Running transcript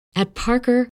At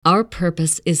Parker, our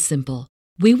purpose is simple.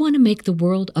 We want to make the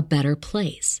world a better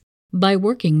place by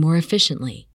working more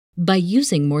efficiently, by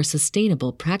using more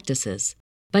sustainable practices,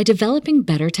 by developing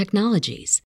better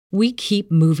technologies. We keep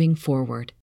moving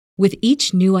forward. With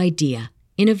each new idea,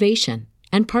 innovation,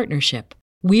 and partnership,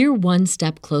 we're one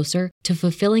step closer to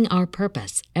fulfilling our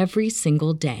purpose every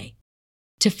single day.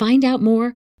 To find out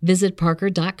more, visit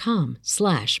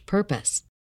parker.com/purpose.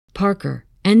 Parker,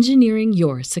 engineering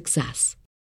your success.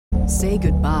 Say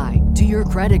goodbye to your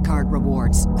credit card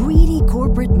rewards. Greedy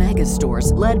corporate mega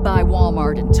stores, led by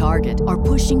Walmart and Target, are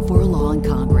pushing for a law in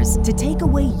Congress to take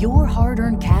away your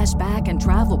hard-earned cash back and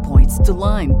travel points to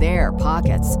line their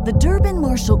pockets. The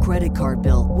Durbin-Marshall credit card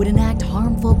bill would enact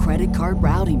harmful credit card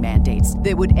routing mandates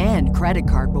that would end credit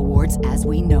card rewards as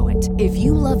we know it. If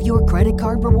you love your credit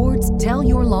card rewards, tell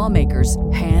your lawmakers,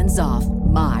 hands off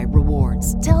my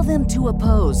rewards. Tell them to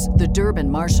oppose the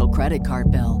Durbin-Marshall credit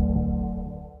card bill.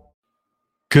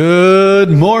 Good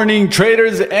morning,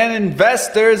 traders and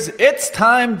investors. It's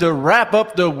time to wrap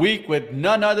up the week with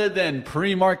none other than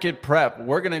pre-market prep.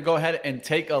 We're going to go ahead and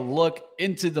take a look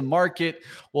into the market.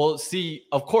 We'll see,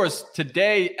 of course,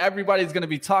 today everybody's going to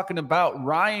be talking about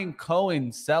Ryan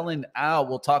Cohen selling out.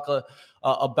 We'll talk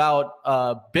about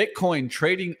Bitcoin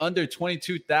trading under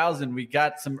 22,000. We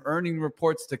got some earning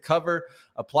reports to cover.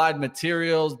 Applied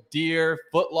Materials, Deere,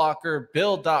 Foot Locker,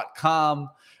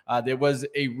 Bill.com. There was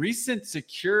a recent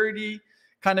security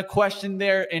kind of question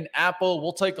there in Apple.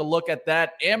 We'll take a look at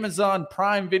that. Amazon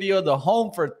Prime Video, the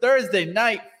home for Thursday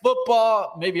night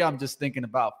football. Maybe I'm just thinking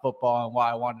about football and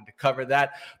why I wanted to cover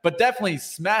that. But definitely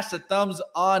smash the thumbs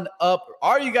on up.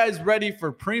 Are you guys ready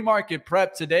for pre-market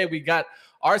prep? Today we got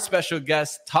our special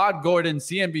guest, Todd Gordon,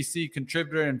 CNBC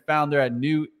contributor and founder at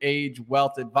New Age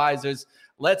Wealth Advisors.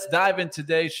 Let's dive into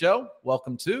today's show.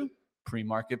 Welcome to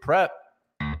Pre-Market Prep.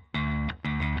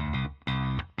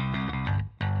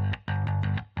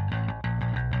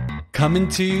 Coming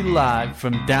to you live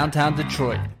from downtown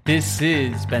Detroit, this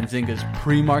is Benzinga's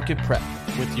Pre-Market Prep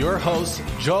with your host,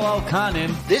 Joel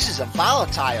Cohen. This is a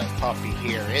volatile puppy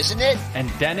here, isn't it? And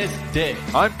Dennis Dick.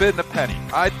 I'm bidding a penny.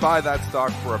 I'd buy that stock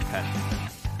for a penny.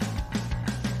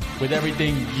 With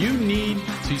everything you need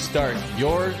to start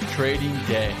your trading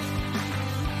day.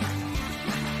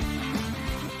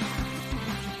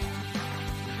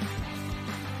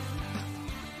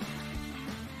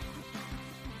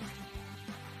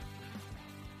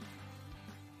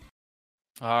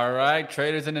 All right,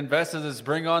 traders and investors, let's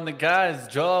bring on the guys.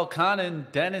 Joel Cohen,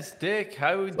 Dennis Dick.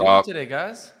 How are we doing today,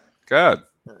 guys? Good.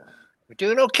 We're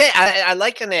doing okay. I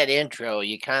like in that intro.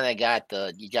 You kind of got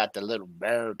the little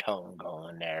baritone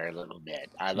going there a little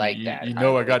bit. I like that. You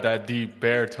know, I got that deep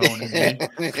baritone in me.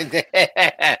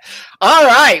 All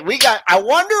right, I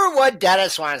wonder what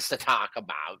Dennis wants to talk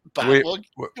about. But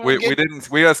we didn't.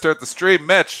 We got to start the stream,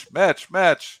 Mitch. We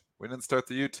didn't start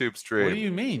the YouTube stream. What do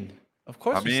you mean? Of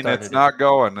course, I mean, it's not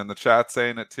going, and the chat's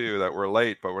saying it too, that we're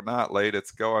late, but we're not late.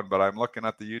 It's going, but I'm looking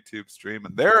at the YouTube stream,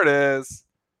 and there it is.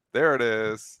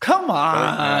 Come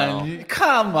on.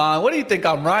 What do you think?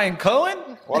 I'm Ryan Cohen?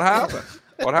 What happened?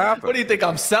 What do you think?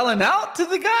 I'm selling out to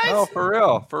the guys? No, for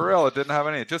real. It didn't have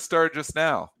any. It just started just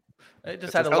now. It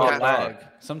just had a little lag.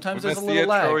 Sometimes there's a little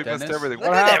lag. We missed everything.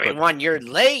 What happened? Everyone, you're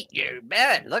late. You're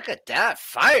bad. Look at that.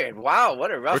 Fired. Wow,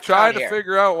 what a rough. We're trying to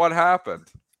figure out what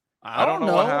happened. I don't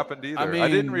know what happened either. I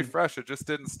didn't refresh. It just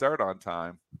didn't start on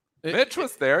time. Mitch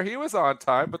was there. He was on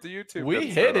time, but the YouTube we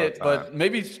hit it, but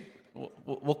maybe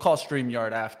we'll call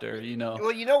StreamYard after, you know.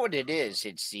 Well, you know what it is?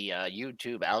 It's the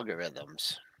YouTube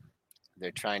algorithms. They're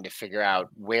trying to figure out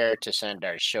where to send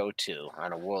our show to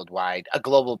on a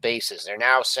global basis. They're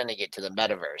now sending it to the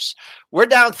metaverse. We're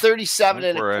down 37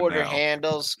 and a quarter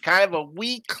handles, kind of a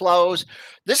weak close.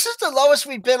 This is the lowest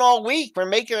we've been all week. We're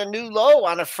making a new low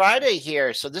on a Friday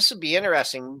here. So this will be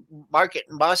interesting. Market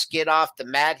must get off the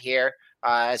mat here.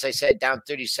 As I said, down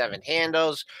 37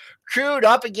 handles. Crude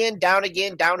up again, down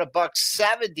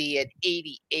 $1.70 at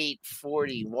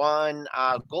 88.41.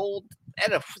 Gold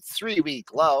at a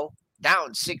 3-week low.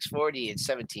 Down 640 at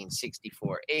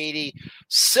 1764.80.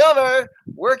 Silver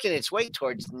working its way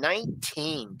towards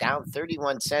 19, down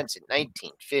 31 cents at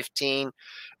 19.15.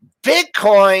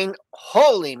 Bitcoin,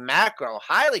 holy macro,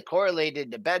 highly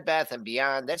correlated to Bed Bath &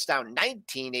 Beyond. That's down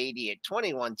 19.80 at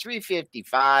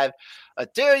 21,355.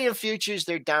 Ethereum futures,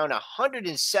 they're down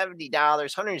 $170,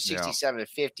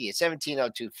 167.50 at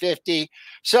 1702.50.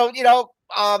 So,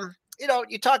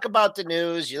 you talk about the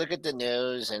news, you look at the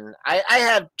news, and I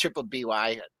have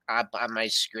BBBY up on my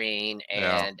screen,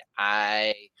 and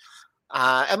I'm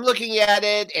looking at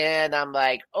it, and I'm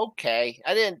like, okay,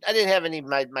 I didn't have any of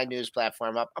my news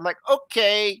platform up. I'm like,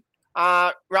 okay,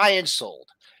 Ryan sold.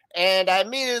 And I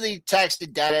immediately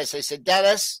texted Dennis. I said,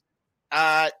 Dennis,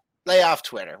 lay off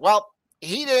Twitter. Well,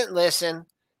 he didn't listen.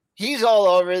 He's all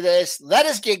over this. Let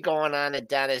us get going on it,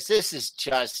 Dennis. This is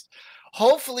just,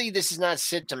 hopefully this is not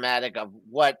symptomatic of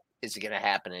what is going to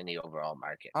happen in the overall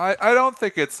market. I don't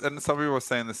think it's, and some people are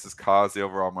saying this has caused the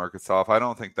overall market sell-off. I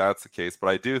don't think that's the case, but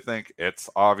I do think it's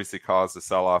obviously caused a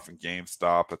sell-off in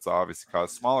GameStop. It's obviously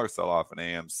caused smaller sell-off in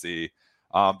AMC.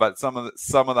 But some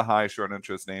of the high short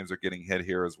interest names are getting hit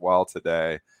here as well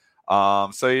today.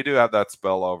 So you do have that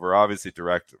spillover. Obviously,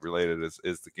 direct related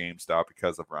is the GameStop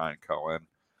because of Ryan Cohen.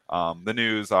 The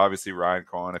news, obviously, Ryan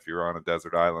Cohen, if you were on a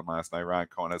desert island last night, Ryan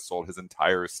Cohen has sold his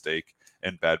entire stake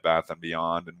in Bed Bath &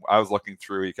 Beyond. And I was looking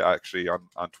through, he actually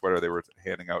on Twitter, they were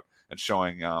handing out and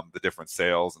showing the different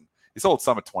sales. And he sold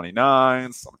some at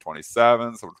 $29, some at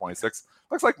 $27, some at $26.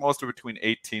 Looks like most are between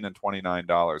 $18 and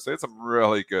 $29. So it's some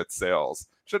really good sales.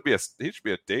 He should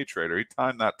be a day trader. He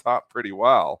timed that top pretty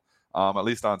well, at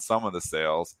least on some of the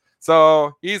sales.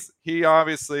 So he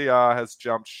obviously has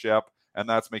jumped ship, and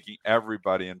that's making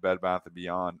everybody in Bed Bath &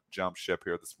 Beyond jump ship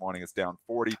here this morning. It's down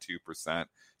 42%,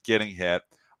 getting hit.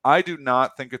 I do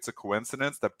not think it's a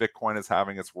coincidence that Bitcoin is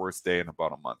having its worst day in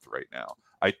about a month right now.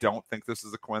 I don't think this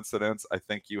is a coincidence. I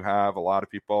think you have a lot of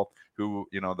people who,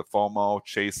 the FOMO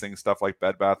chasing stuff like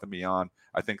Bed Bath & Beyond.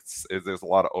 I think there's a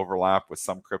lot of overlap with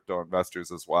some crypto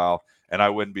investors as well. And I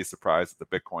wouldn't be surprised if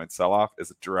the Bitcoin sell-off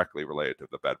is directly related to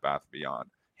the Bed Bath & Beyond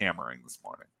hammering this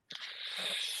morning.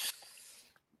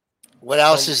 What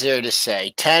else is there to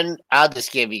say? 10, I'll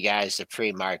just give you guys the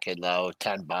pre-market low,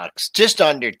 $10. Just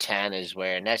under 10 is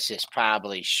where, and that's just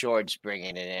probably shorts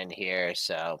bringing it in here.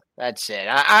 So that's it.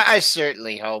 I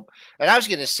certainly hope, and I was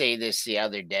going to say this the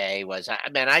other day,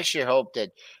 I sure hope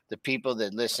that the people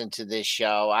that listen to this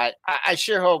show, I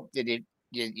sure hope that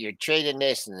you're trading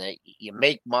this and that you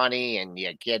make money and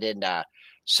you get into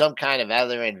some kind of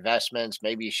other investments.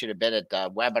 Maybe you should have been at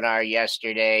the webinar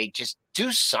yesterday. Just do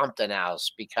something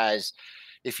else, because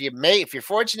if you're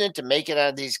fortunate to make it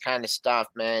on these kind of stuff,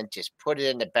 man, just put it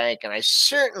in the bank. And I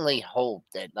certainly hope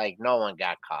that no one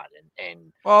got caught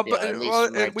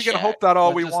we can hope that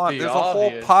all we want. There's a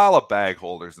whole pile of bag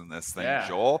holders in this thing,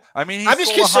 Joel. I mean, I'm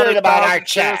just concerned about our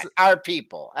chat, our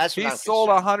people. That's what he sold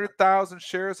 100,000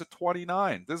 shares at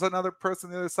 29. There's another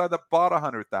person on the other side that bought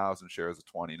 100,000 shares at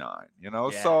 29.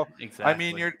 So exactly. I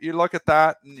mean, you look at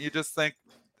that and you just think,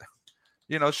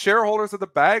 shareholders are the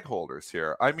bag holders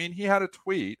here. I mean, he had a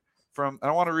tweet I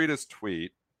don't want to read his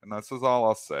tweet, and this is all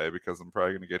I'll say because I'm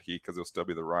probably going to get heat because he'll still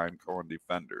be the Ryan Cohen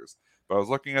defenders. But I was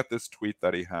looking at this tweet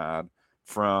that he had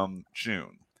from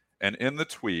June. And in the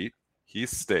tweet, he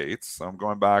states, I'm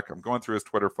going through his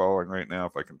Twitter following right now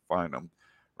if I can find him.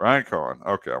 Ryan Cohen.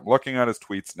 Okay, I'm looking at his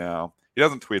tweets now. He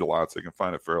doesn't tweet a lot, so you can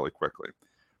find it fairly quickly.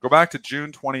 Go back to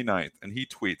June 29th, and he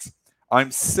tweets,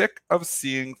 I'm sick of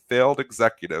seeing failed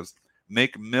executives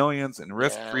make millions in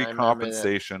risk-free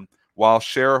compensation while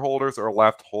shareholders are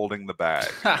left holding the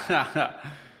bag.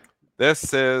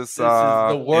 This is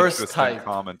the worst type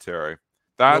commentary.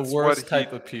 That's the worst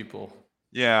type of people.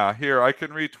 Yeah, here, I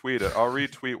can retweet it. I'll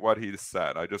retweet what he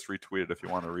said. I just retweeted if you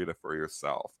want to read it for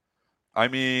yourself. I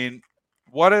mean,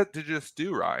 what did you just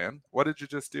do, Ryan? What did you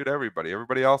just do to everybody?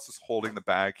 Everybody else is holding the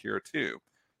bag here too.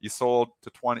 You sold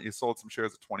some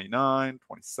shares at 29,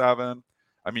 27.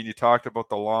 I mean, you talked about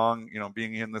the long,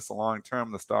 being in this a long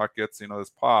term, the stock gets, this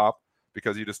pop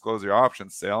because you disclose your option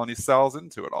sale and he sells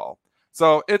into it all.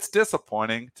 So it's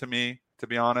disappointing to me, to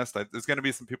be honest. There's going to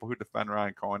be some people who defend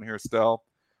Ryan Cohen here still.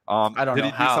 I don't know Did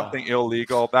he do something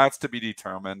illegal? That's to be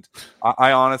determined.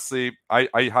 I honestly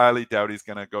highly doubt he's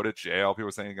going to go to jail. People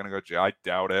are saying he's going to go to jail. I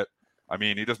doubt it. I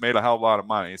mean, he just made a hell of a lot of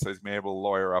money, so he's been able to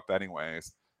lawyer up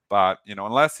anyways. But,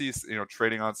 unless he's,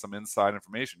 trading on some inside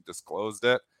information, disclosed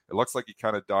it. It looks like he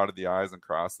kind of dotted the I's and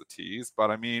crossed the T's. But,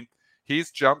 I mean,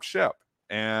 he's jumped ship.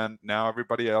 And now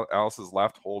everybody else is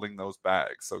left holding those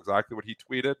bags. So exactly what he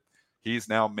tweeted, he's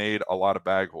now made a lot of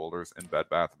bag holders in Bed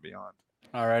Bath & Beyond.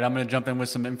 All right, I'm going to jump in with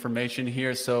some information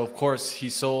here. So, of course, he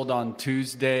sold on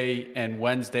Tuesday and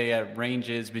Wednesday at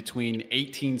ranges between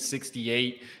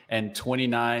 $18.68 and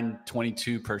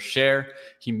 $29.22 per share.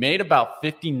 He made about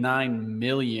 $59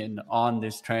 million on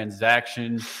this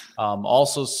transaction.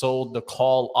 Also sold the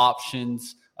call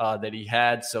options that he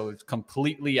had, so it's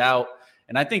completely out.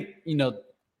 And I think,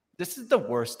 this is the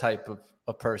worst type of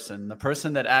a person, the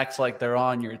person that acts like they're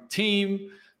on your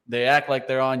team. They act like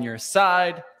they're on your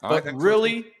side, but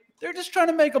really, they're just trying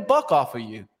to make a buck off of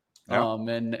you. Yeah.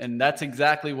 And that's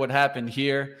exactly what happened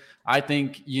here. I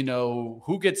think,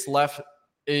 who gets left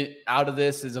out of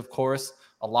this is, of course,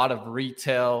 a lot of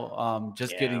retail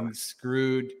getting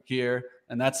screwed here.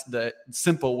 And that's the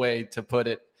simple way to put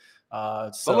it.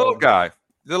 So the little guy.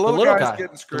 The little guy's guy,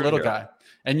 getting the screwed little here. guy.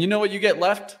 And you know what you get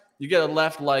left? You get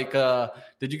left like,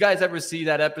 did you guys ever see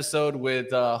that episode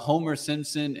with Homer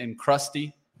Simpson and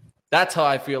Krusty? That's how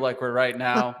I feel like we're right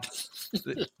now.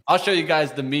 I'll show you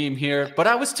guys the meme here, but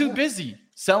I was too busy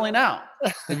selling out.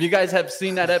 If you guys have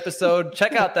seen that episode,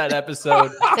 check out that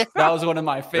episode. That was one of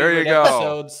my favorite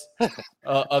episodes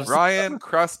of Ryan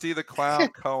Krusty the Clown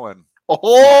Cohen.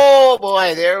 Oh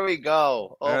boy, there we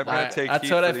go. Oh, I'm gonna take that's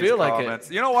heat what for I these feel comments.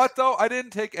 like. You know what though? I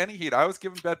didn't take any heat. I was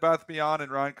giving Bed Bath & Beyond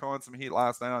and Ryan Cohen some heat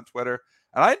last night on Twitter,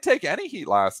 and I didn't take any heat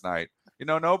last night. You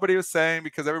know, nobody was saying,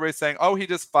 because everybody's saying, "Oh, he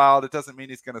just filed. It doesn't mean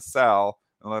he's going to sell."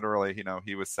 And literally, you know,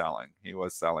 he was selling. He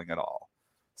was selling it all.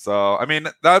 So, I mean,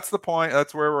 that's the point.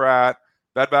 That's where we're at.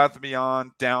 Bed Bath &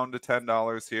 Beyond down to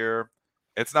 $10 here.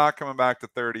 It's not coming back to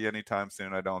 30 anytime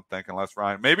soon, I don't think, unless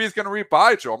Ryan, maybe he's going to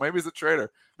rebuy, Joel. Maybe he's a trader.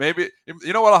 Maybe,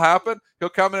 you know what'll happen? He'll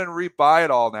come in and rebuy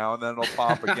it all now, and then it'll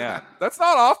pop again. That's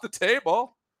not off the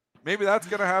table. Maybe that's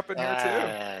going to happen here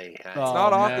too. It's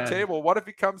not off the table. What if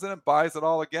he comes in and buys it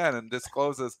all again and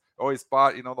discloses, oh, he's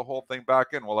bought, you know, the whole thing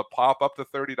back in? Will it pop up to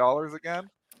 $30 again?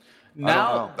 Now,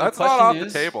 I don't know. That's not off the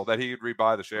table that he could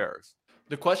rebuy the shares.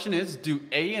 The question is, do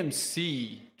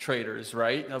AMC traders,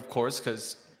 right? Of course,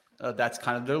 because that's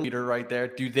kind of their leader right there.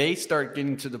 Do they start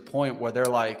getting to the point where they're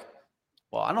like,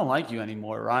 well, I don't like you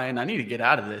anymore, Ryan. I need to get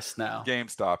out of this now.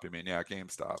 GameStop, you mean? Yeah,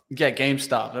 GameStop. Yeah,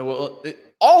 GameStop. Well,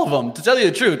 all of them, to tell you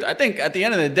the truth. I think at the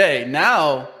end of the day,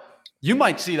 now you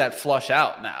might see that flush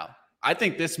out now. I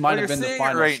think this might have been the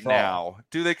final straw. Now.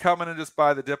 Do they come in and just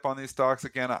buy the dip on these stocks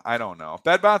again? I don't know.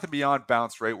 Bed Bath & Beyond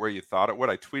bounced right where you thought it would.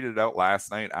 I tweeted it out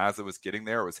last night as it was getting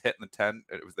there. It was hitting the 10.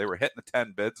 They were hitting the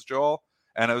 10 bids, Joel,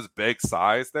 and it was big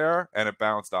size there, and it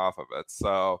bounced off of it.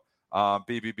 So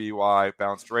BBBY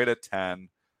bounced right at 10.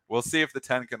 We'll see if the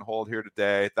 10 can hold here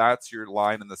today. That's your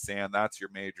line in the sand. That's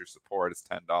your major support. It's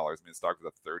 $10. I mean, the stock was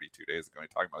up 32 days ago. You're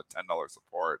talking about $10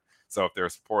 support. So if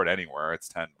there's support anywhere, it's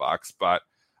 $10. But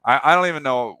I don't even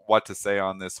know what to say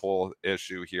on this whole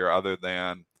issue here, other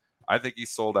than I think he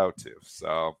sold out too.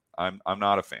 So I'm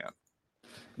not a fan.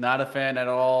 Not a fan at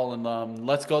all. And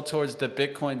let's go towards the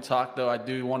Bitcoin talk, though. I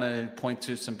do want to point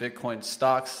to some Bitcoin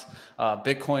stocks.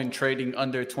 Bitcoin trading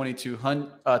under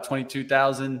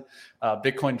 22,000.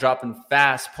 Bitcoin dropping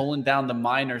fast, pulling down the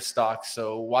miner stocks.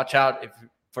 So watch out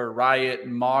for Riot,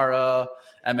 Mara,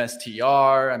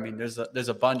 MSTR. I mean, there's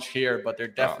a bunch here, but they're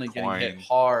definitely getting hit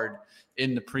hard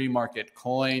in the pre-market.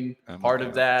 Coin, part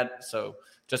of that. So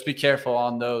just be careful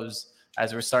on those,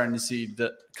 as we're starting to see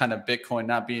the kind of Bitcoin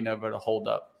not being able to hold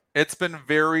up. It's been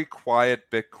very quiet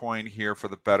Bitcoin here for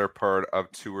the better part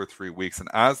of 2 or 3 weeks. And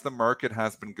as the market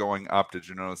has been going up, did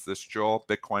you notice this, Joel?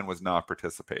 Bitcoin was not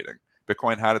participating.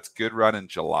 Bitcoin had its good run in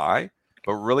July,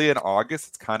 but really in August,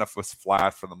 it's kind of was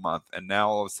flat for the month. And now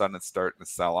all of a sudden it's starting to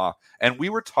sell off. And we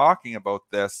were talking about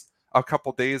this a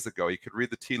couple days ago. You could read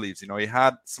the tea leaves. You know, you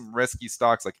had some risky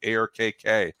stocks like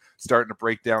ARKK starting to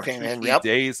break down 2-3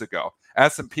 days ago.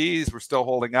 S&Ps were still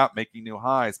holding up, making new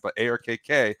highs, but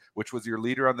ARKK, which was your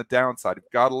leader on the downside,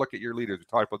 you've got to look at your leaders. We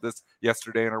talked about this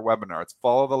yesterday in our webinar. It's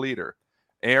follow the leader.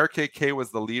 ARKK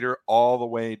was the leader all the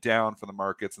way down for the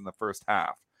markets in the first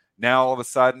half. Now, all of a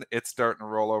sudden, it's starting to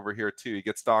roll over here, too. You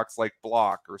get stocks like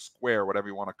Block or Square, whatever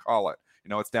you want to call it. You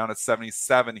know, it's down at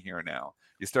 77 here now.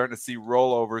 You're starting to see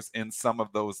rollovers in some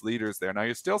of those leaders there. Now,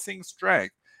 you're still seeing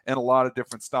strength in a lot of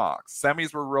different stocks.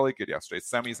 Semis were really good yesterday.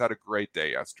 Semis had a great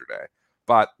day yesterday.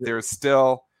 But there's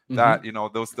still that, you know,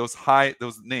 those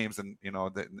names, and, you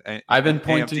know, I've been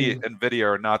pointing AMD,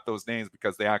 NVIDIA are not those names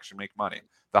because they actually make money.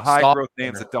 The high growth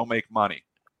names that don't make money.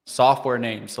 Software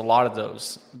names, a lot of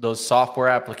those software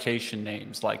application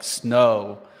names like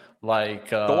Snow, like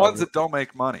the ones that don't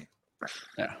make money.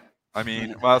 Yeah. I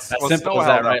mean, well, Snow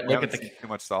held right? We haven't seen too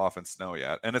much sell off in Snow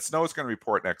yet, and Snow is going to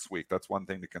report next week. That's one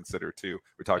thing to consider too.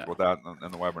 We talked about that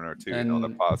in the webinar too. You know, the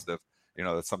positive. You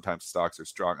know, that sometimes stocks are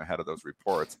strong ahead of those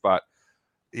reports. But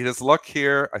you just look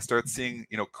here, I start seeing,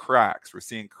 you know, cracks. We're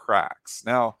seeing cracks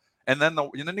now, and then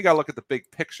you got to look at the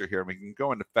big picture here. We can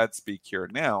go into Fed speak here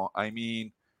now. I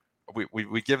mean,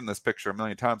 we've given this picture a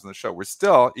million times in the show. We're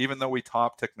still, even though we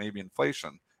top tick maybe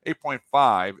inflation,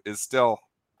 8.5 is still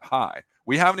high.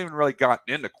 We haven't even really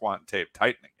gotten into quantitative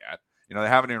tightening yet. You know, they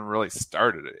haven't even really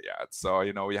started it yet. So,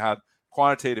 you know, we had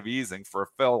quantitative easing for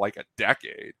like a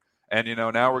decade. And, you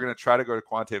know, now we're going to try to go to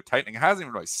quantitative tightening. It hasn't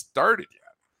even really started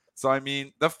yet. So, I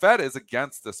mean, the Fed is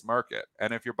against this market.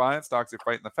 And if you're buying stocks, you're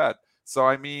fighting the Fed. So,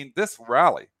 I mean, this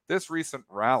recent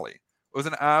rally was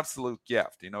an absolute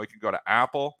gift. You know, you can go to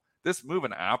Apple this move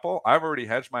in Apple, I've already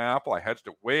hedged my Apple. I hedged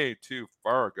it way too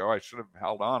far ago. I should have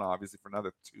held on, obviously, for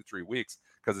another 2-3 weeks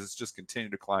because it's just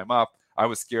continued to climb up. I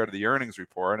was scared of the earnings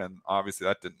report, and obviously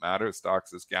that didn't matter. The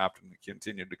stocks has gapped and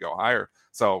continued to go higher.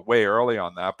 So way early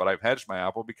on that, but I've hedged my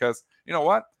Apple because you know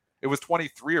what? It was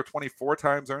 23 or 24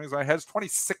 times earnings. I hedged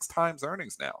 26 times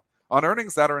earnings now on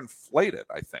earnings that are inflated,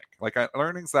 I think. Like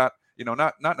earnings that,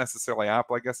 not necessarily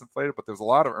Apple, I guess, inflated, but there's a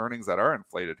lot of earnings that are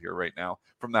inflated here right now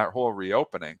from that whole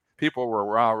reopening. People were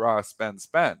rah,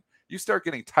 spend. You start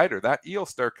getting tighter, that yield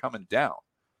start coming down.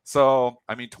 So,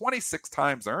 26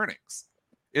 times earnings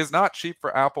is not cheap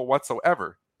for Apple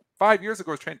whatsoever. 5 years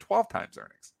ago, it was trading 12 times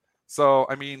earnings. So,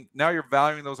 now you're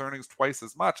valuing those earnings twice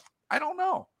as much. I don't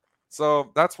know.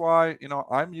 So that's why,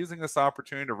 I'm using this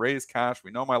opportunity to raise cash.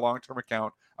 We know my long-term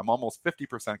account, I'm almost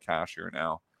 50% cash here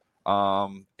now.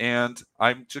 And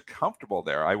I'm just comfortable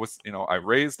there. I was, I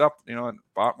raised up, and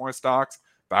bought more stocks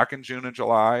back in June and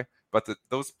July, but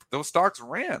those stocks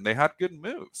ran. They had good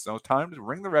moves. So time to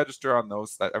ring the register on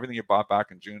those, that everything you bought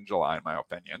back in June and July, in my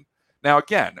opinion. Now,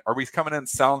 again, are we coming in and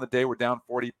selling the day we're down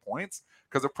 40 points?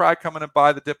 Because they're probably coming and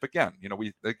buy the dip again.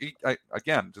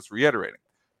 Again, just reiterating.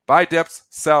 Buy dips,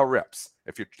 sell rips.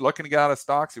 If you're looking to get out of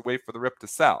stocks, you wait for the rip to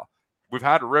sell. We've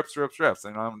had rips.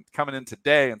 And I'm coming in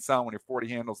today and selling when you're 40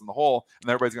 handles in the hole. And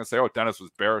everybody's going to say, oh, Dennis was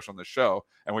bearish on the show.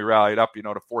 And we rallied up, to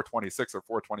 426 or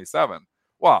 427.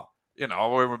 Well,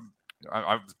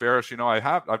 I was bearish.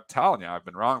 I'm telling you, I've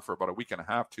been wrong for about a week and a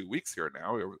half, 2 weeks here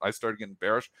now. I started getting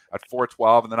bearish at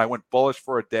 412. And then I went bullish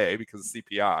for a day because of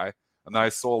CPI. And then I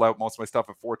sold out most of my stuff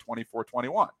at 420,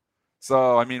 421.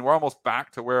 So, we're almost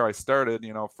back to where I started,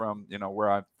 from, where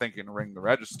I'm thinking to ring the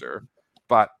register.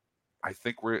 But I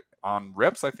think we're on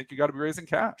rips. I think you got to be raising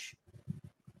cash.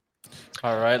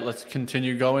 All right, let's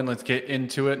continue going. Let's get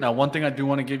into it. Now, one thing I do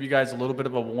want to give you guys a little bit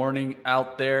of a warning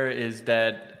out there is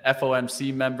that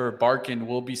FOMC member Barkin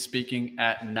will be speaking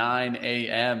at 9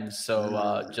 a.m.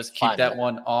 So just keep that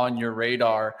one on your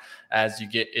radar as you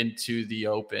get into the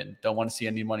open. Don't want to see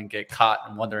anyone get caught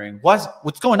and wondering, what's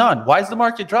going on? Why is the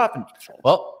market dropping?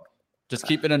 Well, just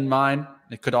keep it in mind.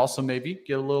 It could also maybe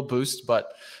get a little boost,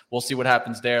 but we'll see what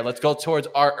happens there. Let's go towards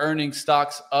our earning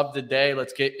stocks of the day.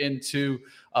 Let's get into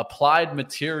Applied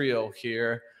Material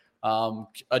here.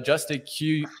 Adjusted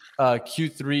Q3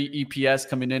 EPS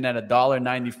coming in at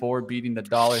 $1.94, beating the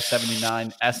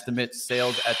 $1.79 estimate.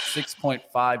 Sales at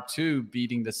 6.52,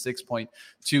 beating the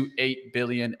 6.28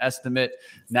 billion estimate.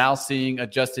 Now seeing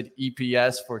adjusted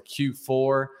EPS for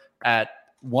Q4 at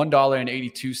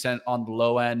 $1.82 on the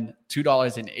low end,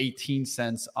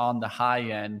 $2.18 on the high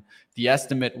end. The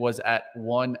estimate was at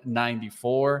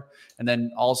 $1.94, and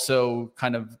then also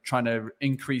kind of trying to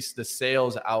increase the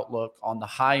sales outlook on the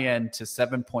high end to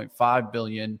 $7.5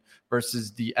 billion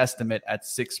versus the estimate at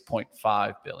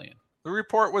 $6.5 billion. The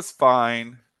report was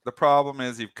fine. The problem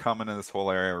is you've come into this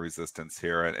whole area of resistance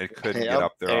here, and it couldn't get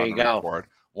up there on the report.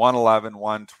 111,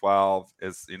 112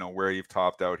 is, where you've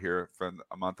topped out here for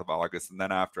a month of August. And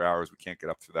then after hours, we can't get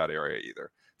up through that area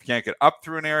either. If you can't get up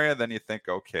through an area, then you think,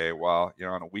 okay, well,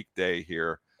 on a weekday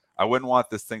here, I wouldn't want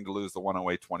this thing to lose the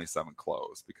 108.27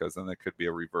 close, because then there could be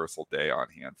a reversal day on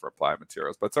hand for Applied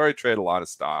Materials. But it's already traded a lot of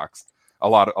stocks, a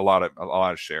lot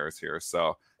of shares here.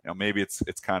 So, maybe it's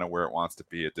kind of where it wants to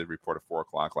be. It did report at 4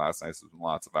 o'clock last night, so there's been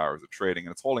lots of hours of trading,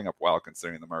 and it's holding up well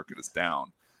considering the market is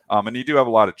down. And you do have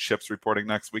a lot of chips reporting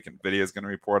next week. NVIDIA is going to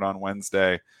report on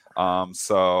Wednesday.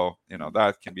 So,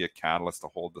 that can be a catalyst to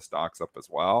hold the stocks up as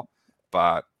well.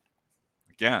 But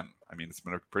again, it's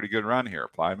been a pretty good run here.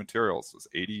 Applied Materials was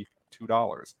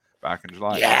 $82 back in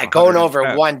July. Yeah, going over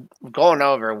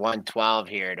 112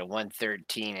 here to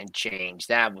 113 and change.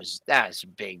 That was a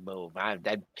big move.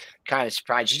 That kind of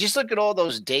surprised you. Just look at all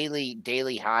those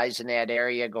daily highs in that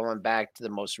area, going back to the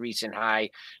most recent high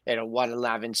at a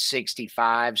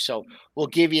 111.65. So we'll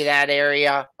give you that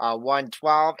area,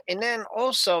 112. And then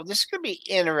also, this is going to be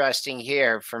interesting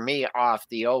here for me off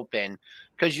the open,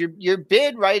 because your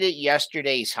bid right at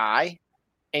yesterday's high.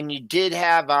 And you did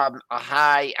have a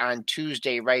high on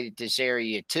Tuesday right at this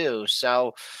area too.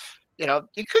 So, you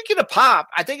could get a pop.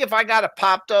 I think if I got a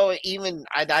pop though, even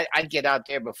I'd get out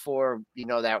there before,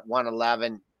 that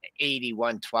 111.80,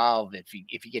 112 if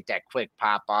you get that quick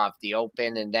pop off the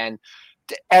open. And then,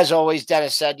 as always,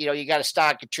 Dennis said, you got a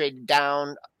stock that traded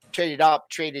down, traded up,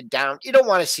 traded down. You don't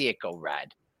want to see it go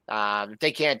red.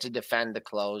 They can't to defend the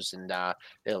close, and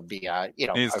it'll be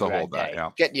needs to hold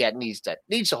that. It needs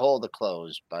to hold the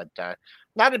close, but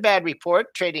not a bad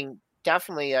report. Trading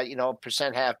definitely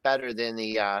 %.5 better than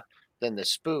the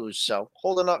SPOOs, so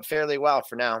holding up fairly well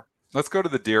for now. Let's go to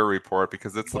the Deere report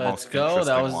because it's the Let's most go.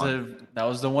 interesting one. That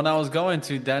was the one I was going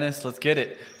to, Dennis. Let's get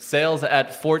it. Sales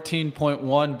at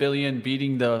 14.1 billion,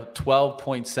 beating the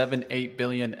 12.78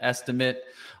 billion estimate.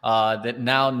 That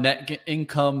now net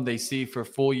income they see for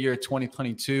full year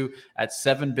 2022 at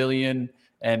 7 billion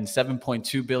and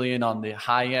 7.2 billion on the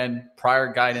high end.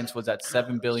 Prior guidance was at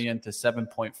 7 billion to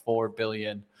 7.4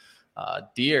 billion.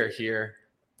 Deere here.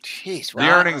 Jeez, The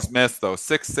earnings miss though,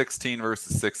 616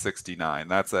 versus 669.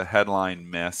 That's a headline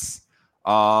miss.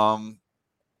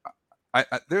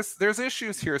 There's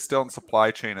issues here still in supply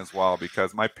chain as well,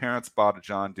 because my parents bought a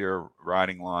John Deere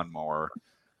riding lawnmower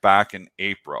back in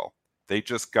April. They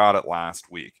just got it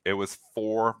last week. It was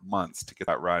 4 months to get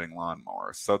that riding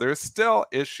lawnmower. So there's still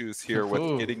issues here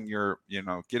with getting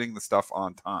getting the stuff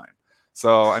on time.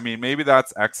 So, I mean, maybe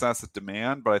that's excess of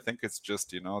demand, but I think it's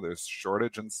just, there's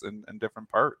shortage in different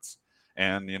parts.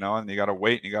 And, and you got to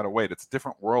wait. It's a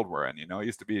different world we're in. It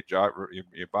used to be a job,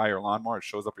 you buy your lawnmower, it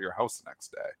shows up at your house the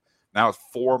next day. Now it's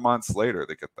 4 months later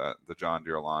they get the John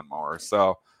Deere lawnmower.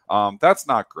 So that's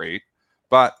not great.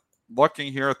 But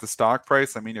looking here at the stock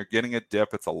price, I mean, you're getting a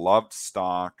dip. It's a loved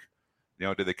stock.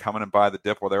 Do they come in and buy the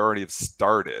dip? Well, they already have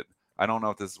started. I don't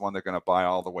know if this is one they're going to buy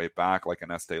all the way back like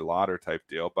an Estee Lauder type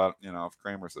deal. But, if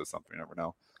Kramer says something, you never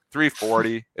know.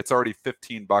 340, it's already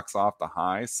 $15 off the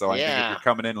high. So I think if you're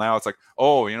coming in now, it's like,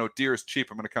 Deere's cheap.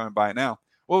 I'm going to come and buy it now.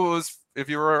 Well, it was, if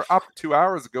you were up 2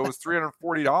 hours ago, it was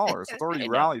 $340. It's already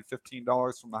rallied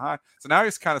 $15 from the high. So now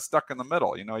he's kind of stuck in the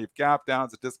middle. You've gapped down.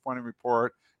 It's a disappointing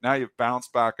report. Now you've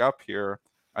bounced back up here.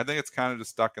 I think it's kind of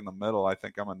just stuck in the middle. I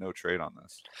think I'm a no trade on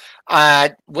this.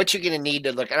 What you're going to need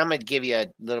to look, and I'm going to give you a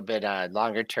little bit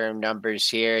longer term numbers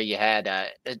here. You had a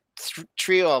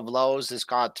trio of lows. This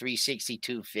called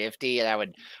 362.50, and I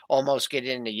would almost get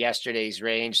into yesterday's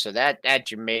range. So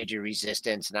that's your major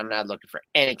resistance, and I'm not looking for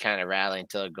any kind of rally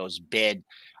until it goes bid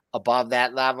above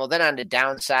that level. Then on the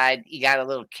downside, you got a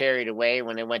little carried away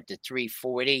when it went to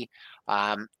 340.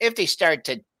 If they start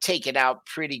to take it out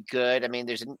pretty good, I mean,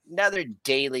 there's another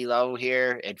daily low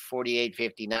here at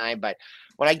 48.59. But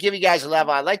when I give you guys a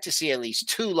level, I'd like to see at least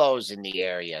two lows in the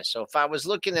area. So if I was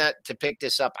looking to pick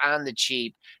this up on the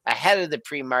cheap ahead of the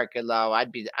pre-market low,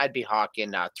 I'd be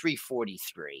hawking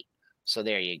 343. So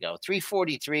there you go,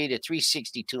 343 to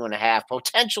 362.5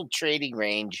 potential trading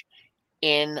range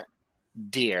in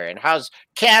Deere. And how's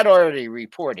Cat already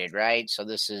reported, right? So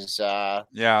this is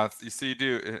yeah, you see, you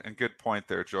do, and good point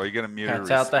there, Joe. You get a muted Cat's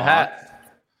response. out the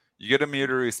hat. You get a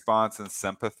muted response and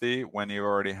sympathy when you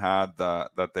already had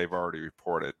that they've already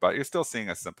reported, but you're still seeing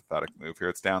a sympathetic move here.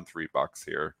 It's down $3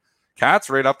 here. Cat's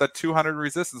right up that 200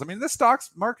 resistance. I mean, this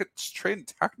stock's market's trading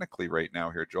technically right now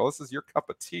here, Joel. This is your cup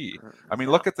of tea. I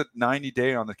mean, look at the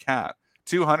 90-day on the Cat.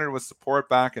 200 was support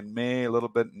back in May, a little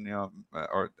bit,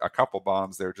 or a couple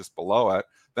bottoms there just below it.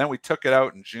 Then we took it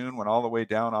out in June, went all the way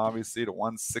down, obviously, to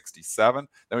 167.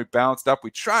 Then we bounced up. We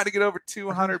tried to get over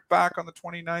 200 back on the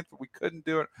 29th, but we couldn't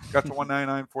do it. Got to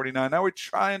 199.49. Now we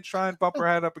try and bump our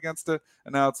head up against it,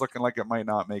 and now it's looking like it might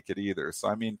not make it either. So,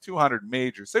 I mean, 200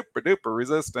 major, super-duper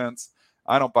resistance.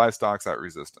 I don't buy stocks at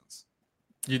resistance.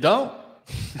 You don't?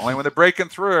 Only when they're breaking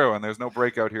through, and there's no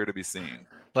breakout here to be seen.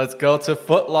 Let's go to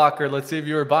Foot Locker. Let's see if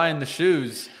you were buying the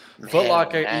shoes. Foot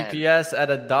Locker EPS at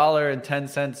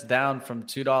 $1.10, down from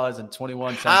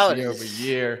 $2.21 year over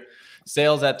year.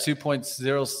 Sales at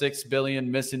 $2.06 billion,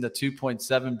 missing the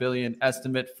 $2.7 billion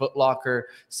estimate. Foot Locker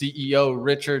CEO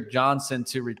Richard Johnson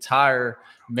to retire.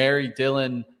 Mary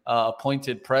Dillon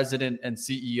appointed president and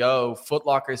CEO. Foot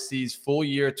Locker sees full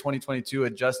year 2022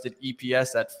 adjusted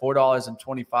EPS at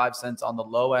 $4.25 on the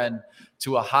low end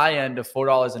to a high end of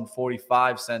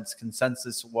 $4.45.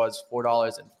 Consensus was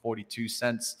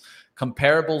 $4.42.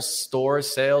 Comparable store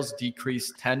sales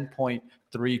decreased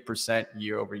 10.3%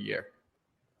 year over year.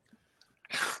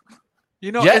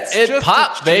 It's it just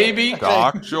popped, baby.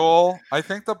 Stock, Joel. I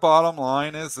think the bottom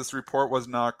line is this report was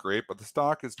not great, but the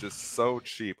stock is just so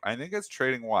cheap. I think it's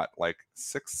trading like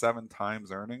 6-7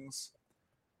 times earnings.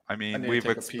 I mean, we've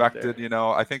expected,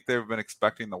 I think they've been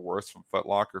expecting the worst from Foot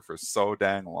Locker for so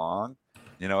dang long,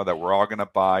 that we're all going to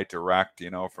buy direct,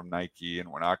 from Nike, and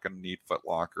we're not going to need Foot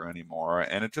Locker anymore.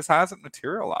 And it just hasn't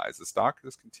materialized. The stock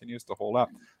just continues to hold up.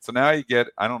 So now you get,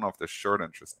 I don't know if there's short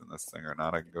interest in this thing or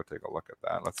not. I can go take a look at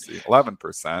that. Let's see,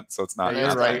 11%. So it's not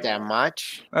that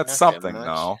much. That's something,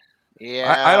 though.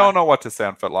 Yeah. I don't know what to say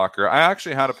on Foot Locker. I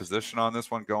actually had a position on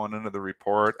this one going into the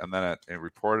report, and then it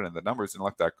reported, and the numbers didn't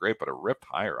look that great, but it ripped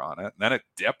higher on it. And then it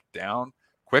dipped down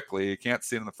quickly. You can't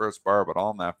see it in the first bar, but all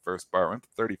in that first bar. It went to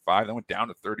 35, then went down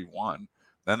to 31.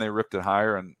 Then they ripped it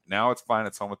higher, and now it's finding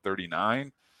its home at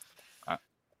 39.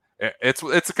 it's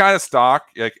the kind of stock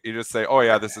like you just say, oh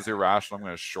yeah, this is irrational, I'm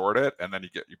going to short it, and then you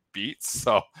get beat.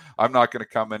 So I'm not going to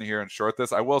come in here and short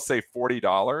this. I will say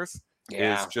 $40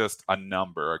 is just a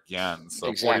number again. So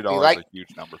exactly. $40 is a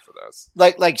huge number for this.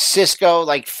 Like Cisco,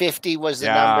 like 50 was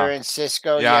the number in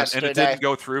Cisco yesterday. And it didn't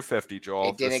go through 50, Joel.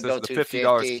 It didn't go the through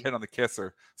 $50 50. hit on the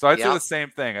kisser. So I'd say the same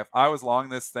thing. If I was long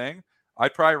this thing,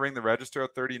 I'd probably ring the register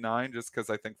at 39 just because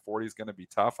I think 40 is going to be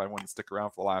tough. I wouldn't stick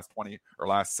around for the last 20 or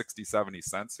last 60, 70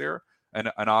 cents here.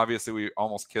 And obviously we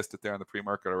almost kissed it there in the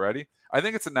pre-market already. I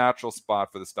think it's a natural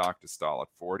spot for the stock to stall at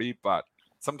 40, but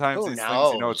sometimes these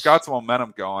things, it's got some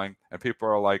momentum going and people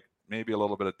are like maybe a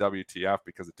little bit of WTF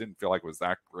because it didn't feel like it was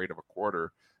that great of a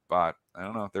quarter, but I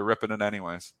don't know. They're ripping it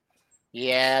anyways.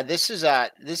 Yeah, this is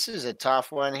a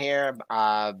tough one here.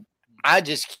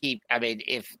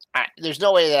 There's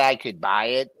no way that I could buy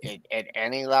it at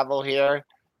any level here.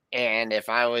 And if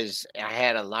I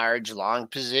had a large long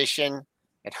position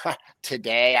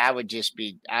today, I would just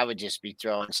be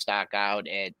throwing stock out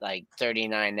at like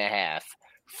 39.5,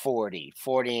 40,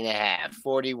 40.5,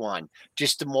 41.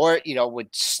 Just the more, with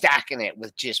stacking it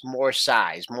with just more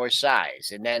size.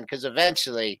 And then because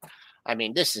eventually, I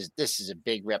mean, this is a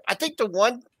big rip. I think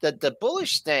the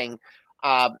bullish thing,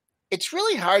 it's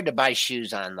really hard to buy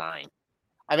shoes online.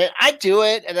 I mean, I do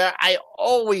it, and I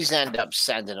always end up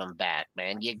sending them back,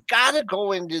 man. You got to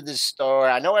go into the store.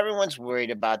 I know everyone's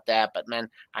worried about that, but, man,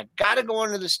 I got to go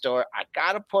into the store. I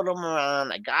got to put them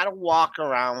around. I got to walk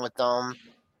around with them.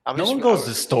 No one goes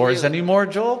to stores anymore,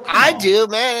 Joel. I do,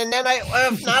 man. And then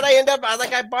if not, I end up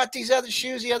I bought these other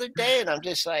shoes the other day, and I'm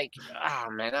just like, oh,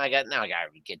 man, I got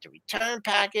to get the return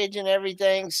package and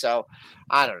everything. So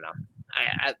I don't know.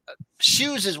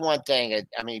 Shoes is one thing.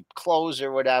 I mean, clothes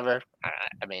or whatever.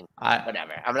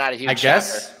 Whatever. I'm not a huge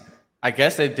shopper. I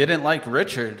guess they didn't like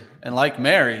Richard and like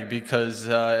Mary because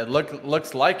it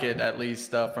looks like it, at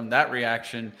least from that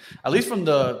reaction. At least from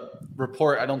the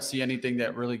report, I don't see anything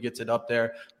that really gets it up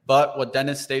there. But what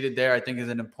Dennis stated there, I think, is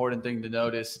an important thing to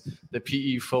notice. The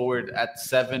PE forward at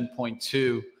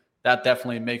 7.2, that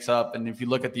definitely makes up. And if you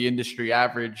look at the industry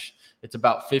average, it's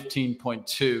about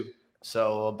 15.2.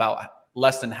 So about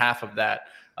less than half of that,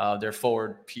 their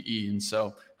forward PE. And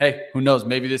so, hey, who knows?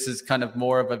 Maybe this is kind of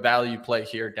more of a value play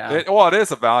here down. It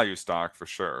is a value stock for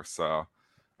sure. So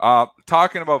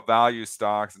talking about value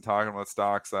stocks and talking about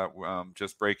stocks that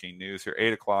just breaking news here,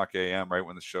 8 o'clock a.m., right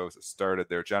when the show started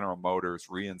there, General Motors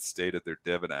reinstated their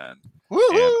dividend.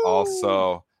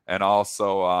 Woo-hoo! And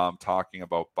also talking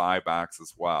about buybacks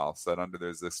as well. Said under their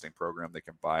existing program, they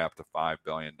can buy up to $5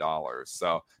 billion.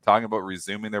 So talking about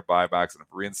resuming their buybacks and have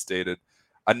reinstated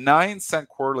a 9-cent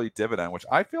quarterly dividend, which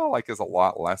I feel like is a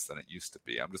lot less than it used to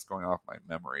be. I'm just going off my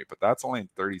memory, but that's only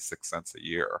 36 cents a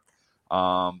year.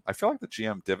 I feel like the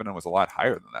GM dividend was a lot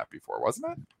higher than that before,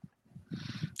 wasn't it?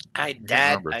 I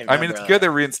mean, it's good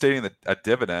they're reinstating a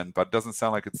dividend, but it doesn't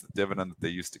sound like it's the dividend that they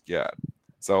used to get.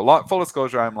 So, full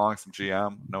disclosure, I'm long some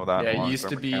GM. Know that. Yeah, it used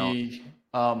to be,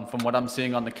 from what I'm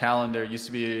seeing on the calendar, it used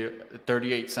to be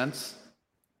 38 cents.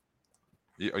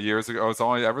 Years ago, it's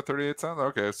only ever 38 cents?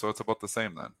 Okay, so it's about the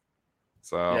same then.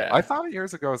 So, yeah. I thought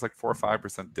years ago it was like 4 or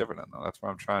 5% dividend, though. That's what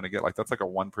I'm trying to get. Like, that's like a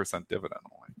 1% dividend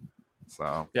only.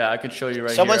 So yeah, I could show you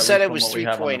right Someone here. Said it was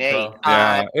 3.8.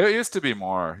 Yeah, it used to be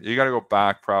more. You got to go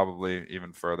back probably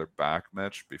even further back,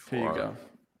 Mitch, before. Here you go.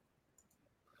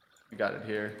 You got it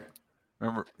here.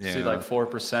 Remember, see like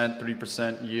 4%,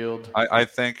 3% yield. I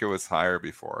think it was higher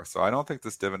before. So I don't think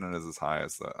this dividend is as high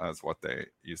as what they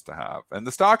used to have. And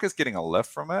the stock is getting a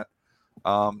lift from it.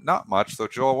 Not much. So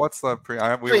Joel, what's the pretty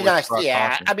nice?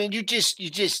 Yeah, I mean, you just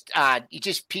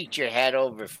peeked your head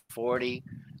over 40.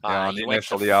 Yeah, the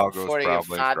initial algo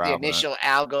probably the initial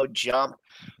algo jump.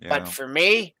 Yeah. But for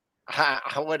me, I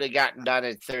would have gotten done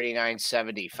at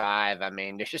 39.75. I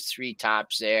mean, there's 3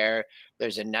 tops there.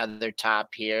 There's another top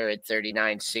here at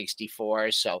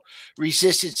 39.64. So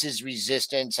resistance is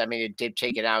resistance. I mean, it did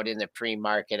take it out in the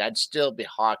pre-market. I'd still be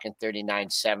hawking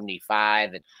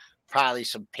 39.75 and probably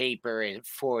some paper at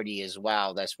 40 as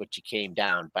well. That's what you came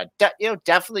down. But,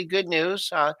 definitely good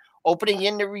news. Opening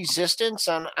into resistance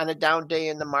on a down day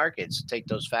in the markets. Take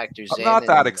those factors in. I'm not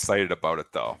that excited about it,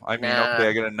 though. I mean, okay,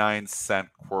 I get a 9-cent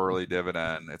quarterly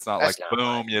dividend. It's not like,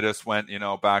 boom, you just went,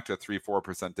 back to a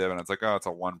 3-4% dividend. It's like, oh, it's a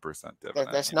 1% dividend.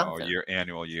 That's nothing. Your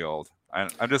annual yield.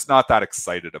 I'm just not that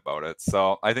excited about it.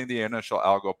 So I think the initial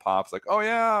algo pops like, oh,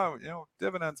 yeah,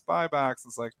 dividends, buybacks.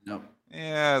 It's like, nope.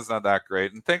 Yeah, it's not that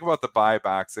great. And think about the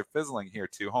buybacks. They're fizzling here,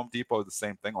 too. Home Depot did the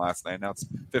same thing last night. Now it's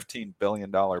 $15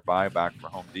 billion buyback for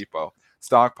Home Depot.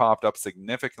 Stock popped up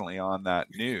significantly on that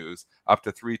news, up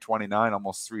to $329,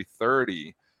 almost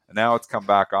 $330. And now it's come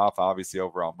back off, obviously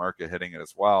overall market hitting it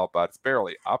as well, but it's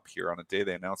barely up here on a day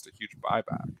they announced a huge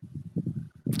buyback.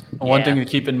 One thing to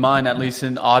keep in mind, at least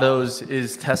in autos,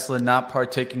 is Tesla not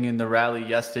partaking in the rally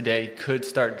yesterday could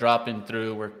start dropping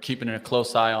through. We're keeping a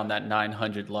close eye on that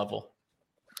 900 level.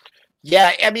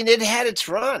 Yeah, I mean, it had its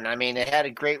run. I mean, it had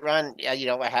a great run,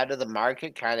 ahead of the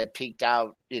market, kind of peaked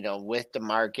out, with the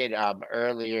market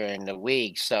earlier in the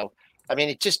week. So, I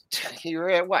mean, you're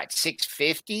at what,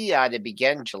 650 to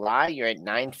begin July? You're at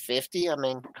 950. I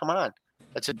mean, come on.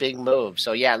 That's a big move.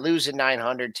 So, yeah, losing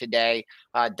 900 today,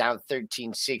 down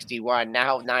 1361.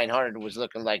 Now 900 was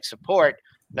looking like support.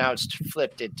 Now it's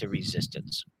flipped into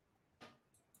resistance.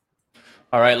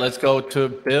 All right, let's go to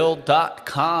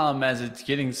Bill.com as it's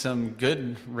getting some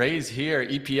good raise here.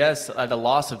 EPS at a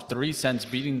loss of 3 cents,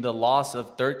 beating the loss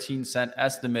of 13-cent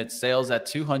estimate. Sales at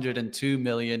 202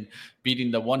 million,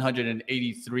 beating the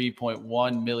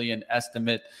 183.1 million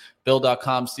estimate.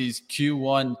 Bill.com sees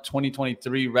Q1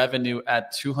 2023 revenue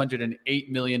at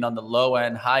 208 million on the low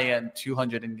end, high end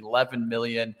 211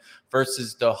 million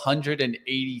versus the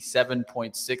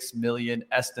 187.6 million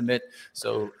estimate.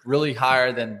 So really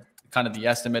higher than kind of the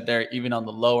estimate there, even on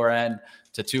the lower end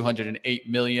to 208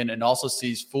 million, and also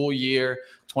sees full year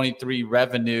 23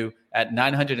 revenue at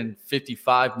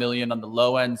 955 million on the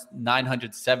low end,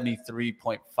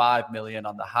 973.5 million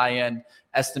on the high end.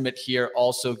 Estimate here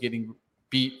also getting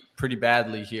beat pretty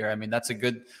badly here. I mean, that's a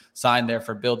good sign there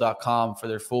for Bill.com for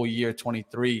their full year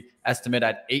 23 estimate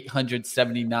at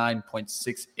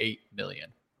 879.68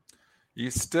 million.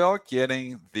 You're still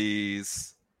getting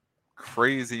these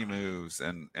crazy moves,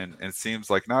 and it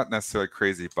seems like not necessarily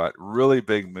crazy, but really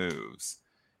big moves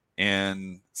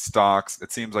in stocks.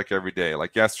 It seems like every day.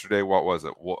 Like yesterday, what was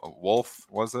it? Wolf,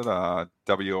 was it?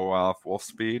 WOLF,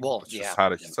 Wolfspeed, Wolf, which just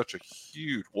had such a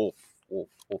huge Wolf,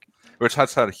 which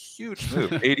has had a huge move.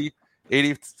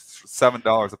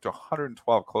 $87 up to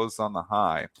 112, closes on the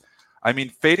high. I mean,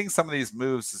 fading some of these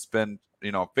moves has been,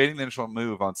 fading the initial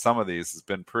move on some of these has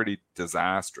been pretty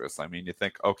disastrous. I mean, you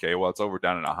think, okay, well, it's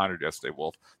overdone at 100 yesterday,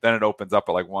 Wolf. Then it opens up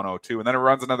at like 102, and then it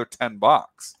runs another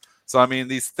 $10. So, I mean,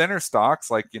 these thinner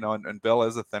stocks, like, and Bill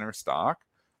is a thinner stock,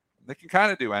 they can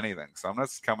kind of do anything. So I'm not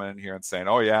just coming in here and saying,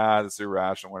 oh, yeah, this is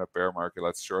irrational. We're in a bear market.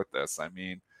 Let's short this. I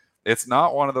mean, it's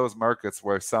not one of those markets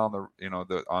where selling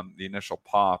on the initial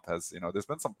pop has, there's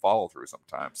been some follow through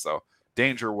sometimes. So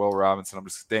danger, Will Robinson. I'm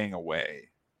just staying away.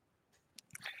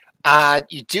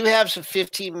 You do have some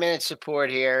 15-minute support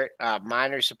here,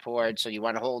 minor support. So you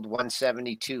want to hold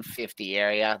 172.50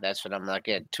 area. That's what I'm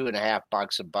looking at,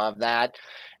 $2.50 above that.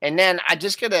 And then I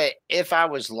just if I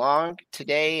was long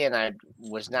today and I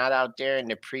was not out there in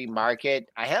the pre-market,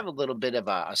 I have a little bit of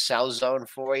a sell zone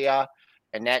for you.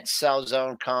 And that sell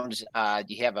zone comes,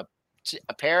 you have a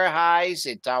pair of highs.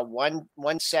 It's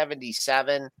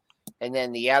 177. And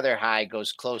then the other high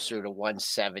goes closer to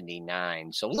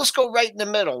 179. So let's go right in the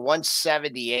middle,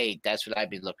 178. That's what I'd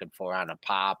be looking for on a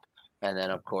pop. And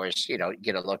then, of course,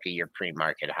 get a look at your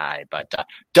pre-market high. But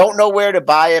don't know where to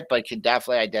buy it, but can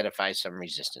definitely identify some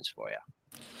resistance for you.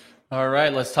 All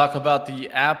right, let's talk about the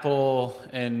Apple,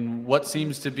 and what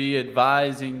seems to be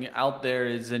advising out there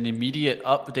is an immediate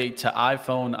update to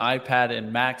iPhone, iPad,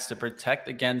 and Macs to protect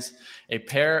against a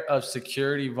pair of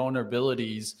security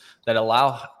vulnerabilities that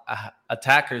allow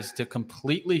attackers to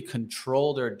completely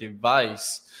control their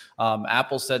device.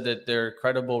 Apple said that there are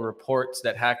credible reports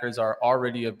that hackers are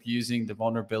already abusing the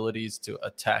vulnerabilities to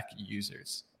attack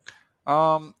users.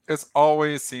 It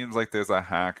always seems like there's a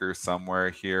hacker somewhere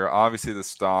here. Obviously, the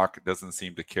stock doesn't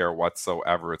seem to care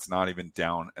whatsoever. It's not even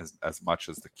down as much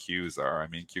as the Qs are. I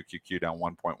mean, QQQ down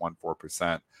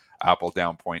 1.14%, Apple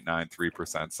down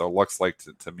 0.93%. So it looks like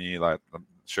to me like the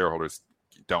shareholders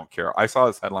don't care. I saw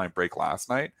this headline break last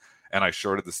night, and I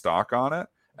shorted the stock on it,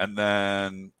 and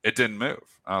then it didn't move.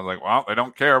 I was like, well, I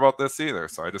don't care about this either.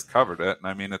 So I just covered it. And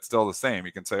I mean, it's still the same.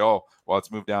 You can say, oh, well,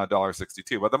 it's moved down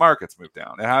 $1.62, but the market's moved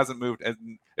down. It hasn't moved.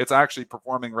 And it's actually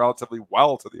performing relatively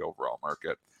well to the overall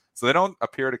market. So they don't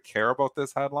appear to care about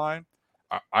this headline.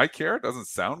 I care. It doesn't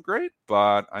sound great,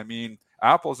 but I mean,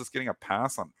 Apple is just getting a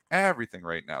pass on everything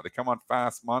right now. They come on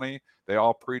fast money. They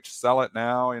all preach, sell it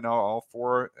now. All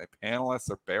four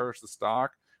panelists are bearish the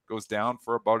stock. Goes down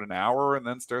for about an hour and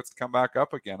then starts to come back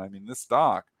up again. I mean, this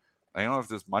stock, I don't know if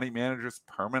there's money managers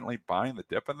permanently buying the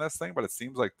dip in this thing, but it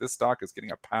seems like this stock is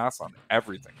getting a pass on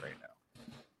everything right now.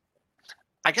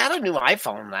 I got a new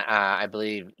iPhone, I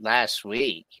believe, last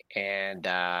week, and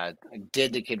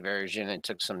did the conversion. It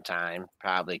took some time,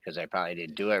 probably because I probably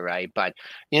didn't do it right. But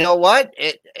you know what?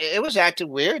 It was acting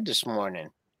weird this morning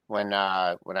when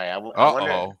I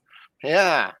wondered.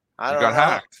 Yeah, I don't know. Got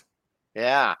hacked.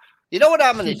 Yeah. You know what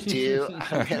I'm going to do?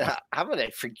 I'm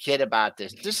gonna forget about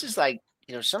this. This is like,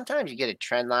 sometimes you get a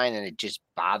trend line and it just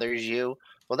bothers you.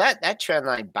 Well, that trend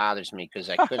line bothers me because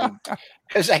I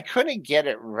couldn't get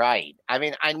it right. I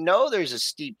mean, I know there's a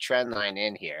steep trend line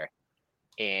in here,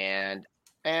 and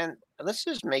let's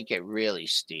just make it really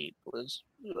steep.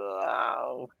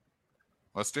 Wow.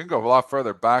 Let's go a lot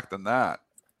further back than that.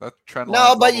 That trend line.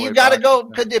 No, but you got to go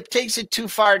because it takes it too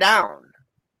far down.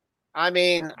 I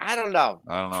mean, I don't know.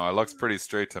 It looks pretty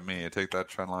straight to me. You take that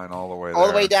trend line all the way all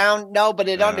the way down. No, but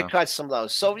it undercuts some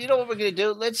lows. So you know what we're gonna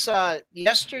do? Let's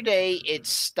yesterday it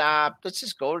stopped. Let's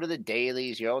just go to the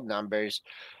dailies, your old numbers.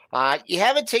 You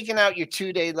haven't taken out your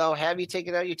 2-day low. Have you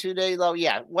taken out your 2-day low?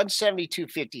 Yeah,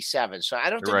 172.57. So I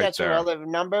don't think that's a relevant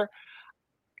number.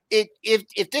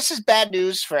 If this is bad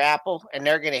news for Apple and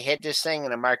they're going to hit this thing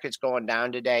and the market's going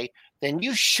down today, then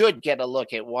you should get a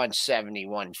look at 170,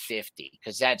 150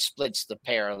 because that splits the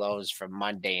pair of lows from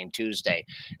Monday and Tuesday.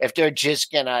 If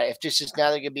this is now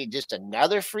going to be just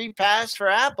another free pass for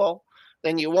Apple,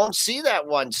 then you won't see that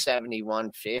 170,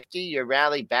 150. You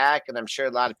rally back, and I'm sure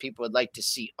a lot of people would like to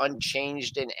see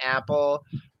unchanged in Apple,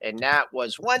 and that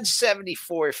was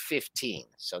 174.15.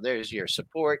 So there's your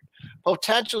support,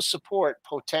 potential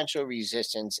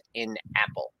resistance in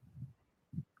Apple.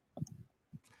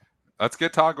 Let's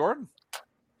get Todd Gordon.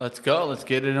 Let's go. Let's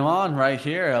get it on right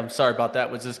here. I'm sorry about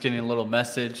that. Was just getting a little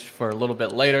message for a little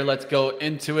bit later. Let's go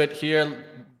into it here.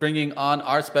 Bringing on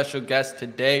our special guest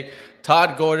today,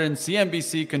 Todd Gordon,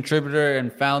 CNBC contributor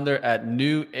and founder at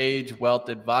New Age Wealth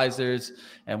Advisors,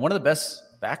 and one of the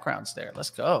best backgrounds there. Let's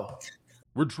go.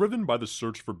 We're driven by the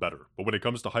search for better, but when it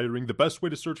comes to hiring, the best way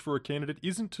to search for a candidate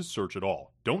isn't to search at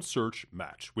all. Don't search,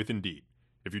 match with Indeed.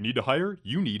 If you need to hire,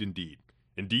 you need Indeed.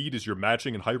 Indeed is your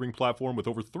matching and hiring platform with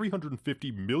over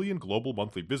 350 million global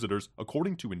monthly visitors,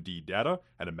 according to Indeed data,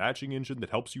 and a matching engine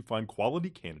that helps you find quality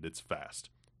candidates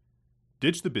fast.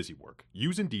 Ditch the busy work.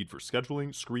 Use Indeed for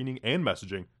scheduling, screening, and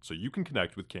messaging so you can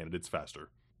connect with candidates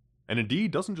faster. And Indeed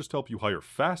doesn't just help you hire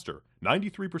faster.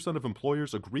 93% of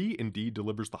employers agree Indeed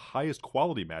delivers the highest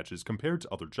quality matches compared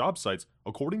to other job sites,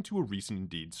 according to a recent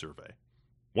Indeed survey.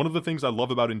 One of the things I love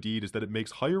about Indeed is that it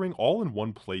makes hiring all in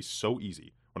one place so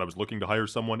easy. When I was looking to hire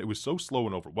someone, it was so slow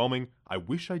and overwhelming, I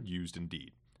wish I'd used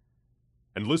Indeed.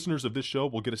 And listeners of this show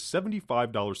will get a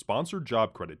 $75 sponsored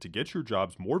job credit to get your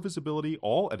jobs more visibility,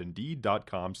 all at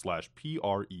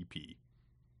Indeed.com/PREP.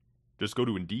 Just go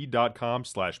to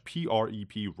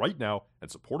Indeed.com/PREP right now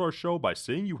and support our show by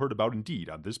saying you heard about Indeed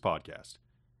on this podcast.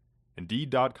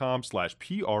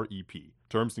 Indeed.com/PREP.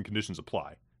 Terms and conditions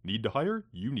apply. Need to hire?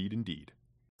 You need Indeed.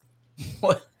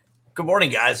 Good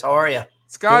morning, guys. How are you?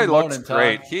 This guy looks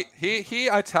great. He,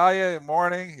 I tell you,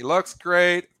 morning, he looks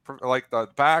great. Like the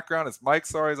background, his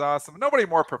mic's always awesome. Nobody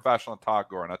more professional than Todd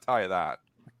Gordon, I'll tell you that.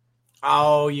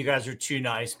 Oh, you guys are too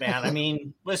nice, man. I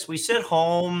mean, listen, we sit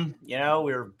home,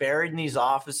 we're buried in these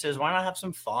offices. Why not have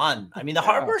some fun? I mean, the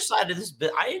hardware side of this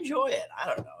bit, I enjoy it. I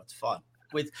don't know. It's fun.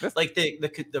 With like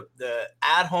the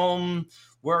at-home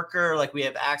worker, like we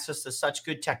have access to such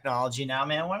good technology now,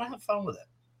 man. Why not have fun with it?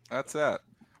 That's it.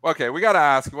 Okay, we got to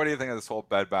ask, what do you think of this whole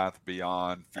Bed Bath &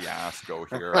 Beyond fiasco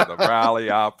here? The rally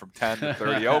up from 10 to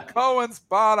 30. Oh, Cohen's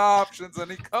bought options,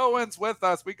 and Cohen's with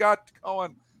us. We got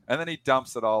Cohen. And then he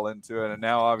dumps it all into it. And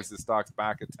now, obviously, the stock's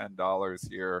back at $10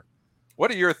 here.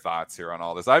 What are your thoughts here on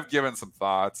all this? I've given some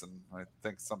thoughts, and I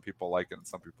think some people like it and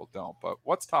some people don't. But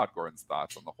what's Todd Gordon's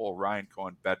thoughts on the whole Ryan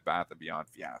Cohen Bed Bath & Beyond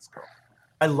fiasco?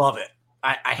 I love it.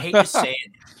 I hate to say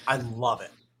it. I love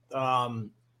it.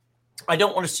 I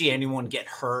don't want to see anyone get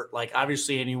hurt. Like,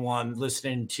 obviously, anyone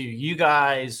listening to you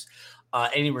guys,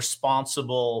 any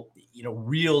responsible,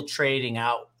 real trading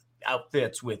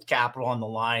outfits with capital on the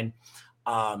line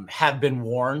have been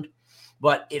warned.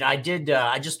 But I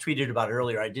just tweeted about it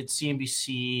earlier. I did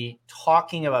CNBC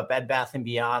talking about Bed Bath &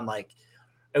 Beyond, like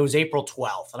it was April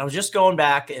 12th. And I was just going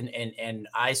back and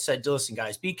I said, listen,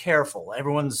 guys, be careful.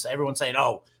 Everyone's saying,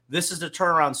 oh, this is the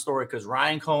turnaround story because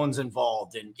Ryan Cohen's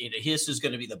involved and his is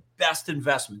going to be the best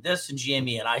investment, this and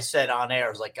GME. And I said on air, I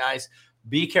was like, guys,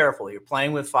 be careful. You're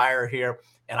playing with fire here.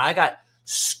 And I got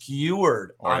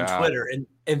skewered on Twitter.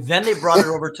 And then they brought it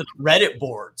over to the Reddit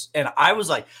boards. And I was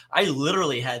like, I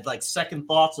literally had like second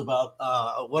thoughts about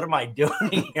what am I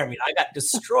doing here? I mean, I got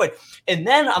destroyed. And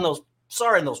then on those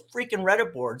freaking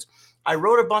Reddit boards, I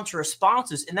wrote a bunch of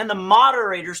responses and then the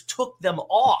moderators took them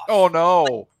off. Oh,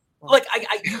 no. Like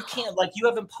you can't, like you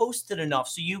haven't posted enough,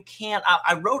 so you can't.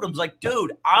 I wrote them like,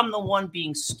 dude, I'm the one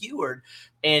being skewered,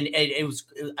 and it was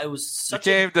such.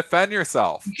 You can't even defend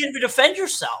yourself. You can't even defend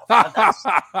yourself.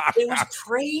 It was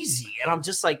crazy, and I'm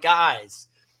just like, guys,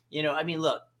 I mean,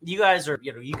 look, you guys are,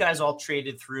 you guys all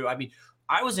traded through. I mean,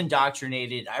 I was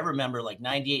indoctrinated. I remember like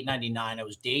 98, 99, I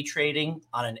was day trading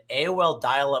on an AOL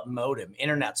dial-up modem,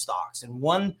 internet stocks. And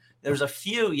there was a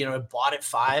few, I bought at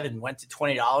 $5 and went to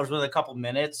 $20 within a couple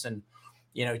minutes and,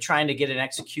 trying to get an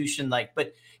execution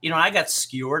but I got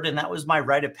skewered and that was my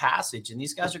rite of passage. And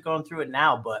these guys are going through it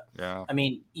now. But yeah, I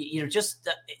mean,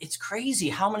 it's crazy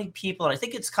how many people, and I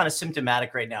think it's kind of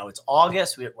symptomatic right now. It's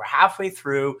August. We're halfway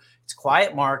through. It's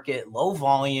quiet market, low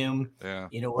volume. Yeah.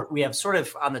 We have sort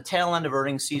of on the tail end of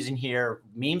earnings season here.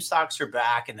 Meme stocks are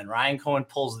back, and then Ryan Cohen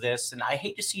pulls this. And I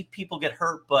hate to see people get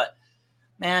hurt, but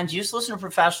man, just listen to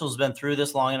professionals who've been through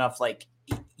this long enough. Like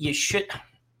you should,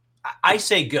 I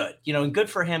say good, and good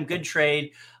for him, good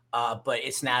trade. But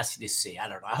it's nasty to see. I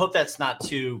don't know. I hope that's not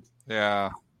too.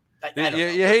 Yeah.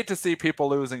 You hate to see people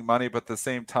losing money, but at the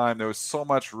same time, there was so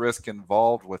much risk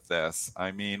involved with this.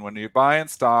 I mean, when you're buying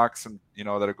stocks and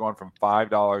that are going from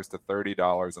 $5 to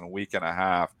 $30 in a week and a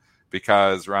half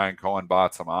because Ryan Cohen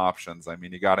bought some options, I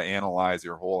mean, you got to analyze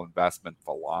your whole investment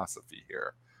philosophy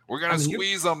here. We're going to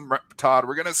squeeze them, Todd.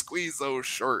 We're going to squeeze those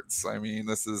shorts. I mean,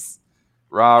 this is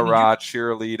rah-rah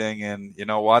cheerleading, and you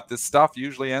know what? This stuff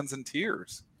usually ends in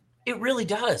tears. It really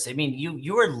does. I mean,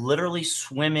 you are literally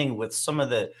swimming with some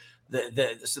of the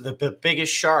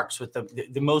biggest sharks, with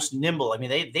the most nimble. I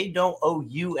mean, they don't owe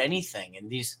you anything. And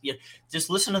these, just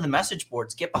listen to the message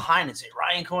boards, get behind it, say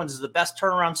Ryan Cohen's is the best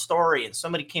turnaround story. And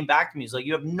somebody came back to me, he's like,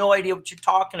 you have no idea what you're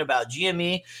talking about.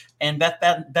 GME and Bed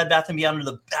Bath & Beyond are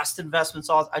the best investments.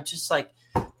 I just like,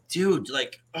 dude,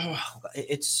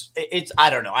 it's I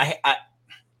don't know.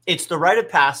 It's the rite of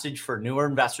passage for newer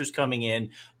investors coming in.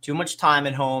 Too much time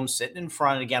at home, sitting in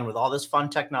front again with all this fun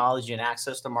technology and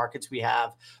access to markets we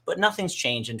have. But nothing's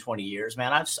changed in 20 years,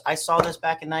 man. I saw this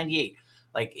back in 98.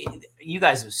 Like, you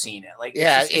guys have seen it. Like,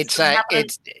 yeah,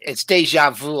 it's deja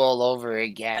vu all over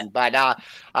again. But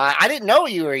I didn't know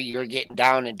you were getting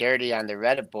down and dirty on the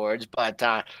Reddit boards. But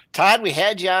Todd, we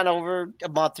had you on over a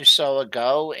month or so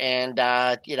ago, and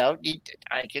I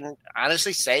can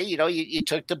honestly say, you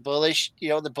took the bullish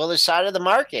side of the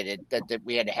market. That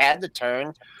we had the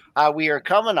turn. We are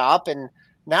coming up, and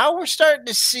now we're starting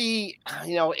to see,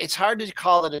 it's hard to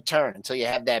call it a turn until you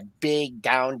have that big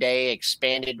down day,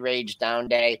 expanded range down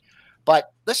day.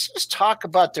 But let's just talk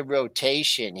about the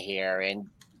rotation here. And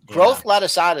growth let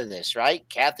us out of this, right?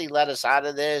 Kathy let us out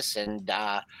of this and,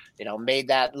 made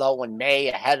that low in May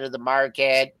ahead of the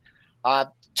market.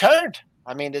 Turned.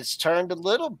 I mean, it's turned a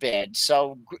little bit.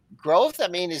 So growth, I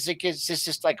mean, is this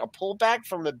just like a pullback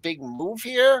from a big move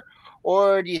here?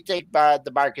 Or do you think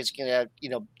the market's going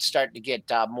to, start to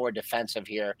get more defensive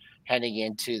here heading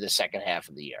into the second half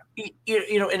of the year?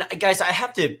 And guys, I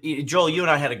have to, Joel, you and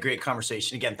I had a great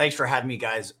conversation. Again, thanks for having me,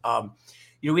 guys.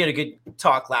 We had a good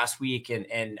talk last week,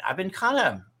 and I've been kind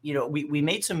of, we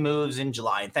made some moves in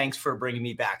July, and thanks for bringing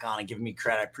me back on and giving me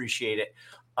credit. I appreciate it.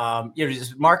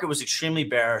 This market was extremely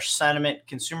bearish.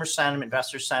 Consumer sentiment,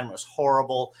 investor sentiment was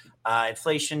horrible.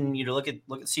 Inflation, look at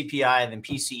CPI and then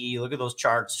PCE, look at those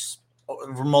charts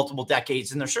over multiple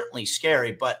decades, and they're certainly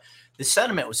scary, but the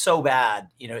sentiment was so bad,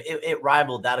 it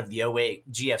rivaled that of the 08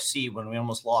 GFC when we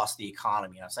almost lost the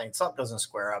economy. I'm saying something doesn't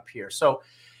square up here. So,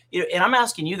 and I'm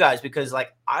asking you guys because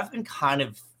I've been kind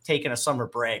of taking a summer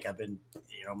break. I've been,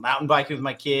 mountain biking with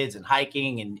my kids and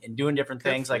hiking and doing different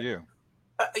things.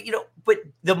 But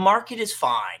the market is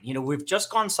fine. We've just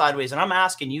gone sideways, and I'm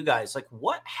asking you guys,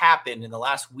 what happened in the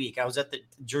last week? I was at the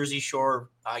Jersey Shore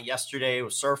yesterday. I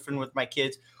was surfing with my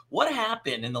kids. What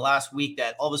happened in the last week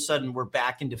that all of a sudden we're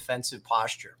back in defensive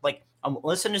posture? I'm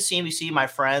listening to CNBC, my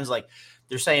friends,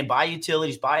 they're saying buy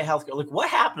utilities, buy healthcare. What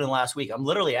happened in the last week? I'm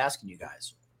literally asking you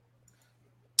guys.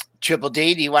 Triple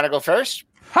D, do you want to go first?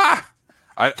 Ha!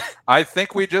 I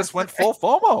think we just went full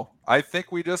FOMO. I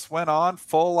think we just went on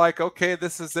full okay,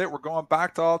 this is it. We're going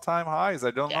back to all-time highs. I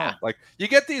don't know. You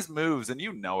get these moves, and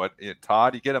it,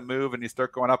 Todd. You get a move, and you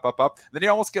start going up, up, up. Then you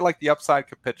almost get the upside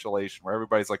capitulation where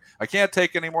everybody's like, I can't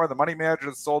take anymore. The money manager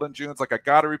that sold in June. It's I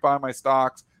got to rebuy my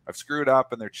stocks. I've screwed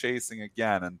up, and they're chasing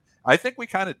again. And I think we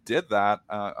kind of did that,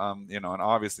 and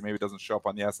obviously maybe it doesn't show up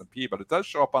on the S&P, but it does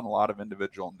show up on a lot of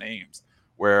individual names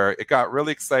where it got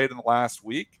really excited in the last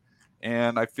week.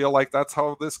 And I feel like that's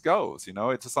how this goes.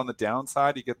 It's just on the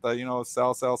downside. You get the,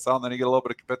 sell, and then you get a little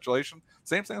bit of capitulation.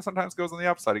 Same thing sometimes goes on the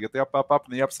upside. You get the up,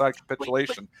 and the upside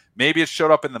capitulation. Maybe it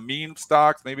showed up in the meme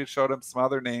stocks. Maybe it showed up in some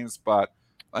other names. But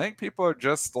I think people are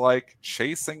just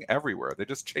chasing everywhere. They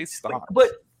just chase stocks. But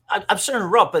I'm sorry to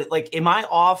interrupt, but am I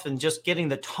off in just getting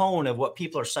the tone of what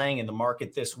people are saying in the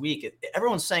market this week?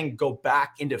 Everyone's saying go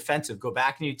back in defensive, go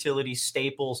back in utilities,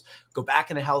 staples, go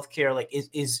back into healthcare.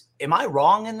 Am I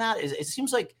wrong in that? It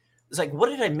seems like It's like, what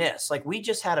did I miss? Like, we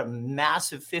just had a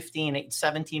massive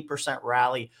 17%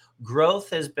 rally. Growth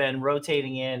has been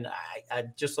rotating in. I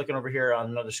just looking over here on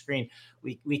another screen.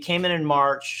 We came in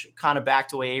March, kind of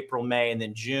backed away April, May, and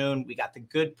then June. We got the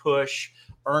good push.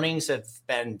 Earnings have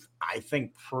been, I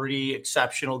think, pretty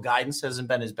exceptional. Guidance hasn't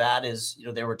been as bad as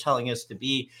they were telling us to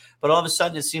be. But all of a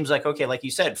sudden, it seems like, okay, like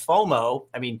you said, FOMO.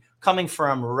 I mean, coming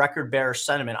from record bearish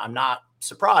sentiment, I'm not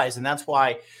surprised, and that's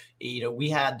why we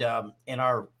had in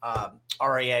our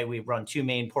RIA, we run two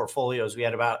main portfolios. We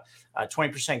had about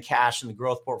 20% cash in the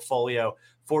growth portfolio.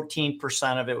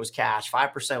 14% of it was cash.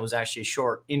 5% was actually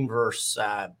short inverse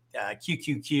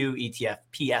QQQ ETF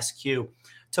PSQ.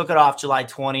 Took it off July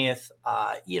 20th.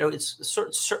 It's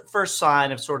first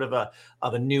sign of sort of a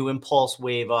new impulse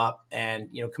wave up, and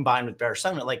combined with bearish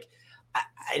sentiment, like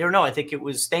I don't know. I think it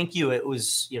was, thank you. It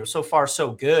was, so far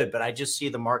so good, but I just see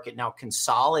the market now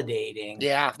consolidating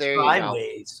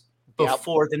sideways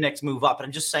before the next move up. And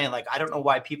I'm just saying, like, I don't know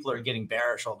why people are getting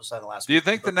bearish all of a sudden last week. Do you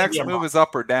think the next move is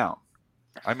up or down?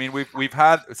 I mean, we've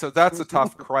had, so that's a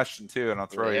tough question too. And I'll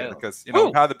throw you in because,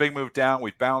 we've had the big move down.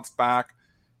 We've bounced back.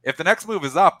 If the next move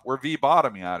is up, we're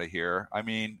V-bottoming out of here. I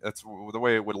mean, that's the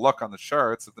way it would look on the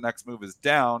charts. If the next move is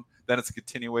down, then it's a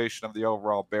continuation of the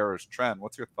overall bearish trend.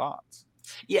 What's your thoughts?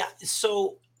 Yeah.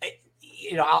 So,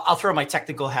 I'll throw my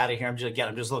technical hat in here. I'm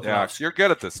just looking. Yeah, you're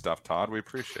good at this stuff, Todd. We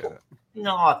appreciate it.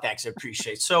 No, thanks. I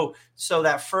appreciate it. So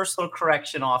that first little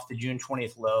correction off the June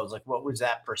 20th lows, like what was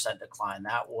that percent decline?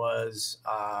 That was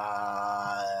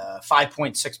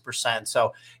 5.6%.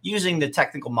 So using the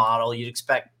technical model, you'd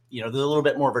expect, there's a little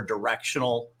bit more of a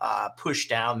directional push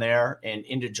down there and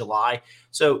into July.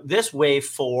 So this wave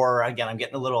 4, again, I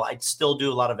still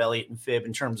do a lot of Elliott and Fib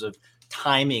in terms of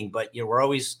timing, but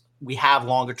we have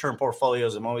longer term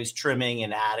portfolios. I'm always trimming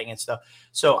and adding and stuff.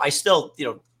 So I still,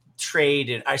 trade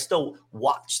and I still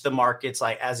watch the markets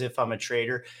like as if I'm a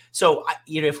trader. So,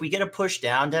 if we get a push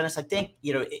down, Dennis, I think,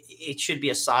 it should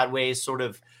be a sideways sort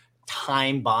of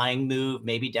time buying move,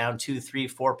 maybe down 2, 3,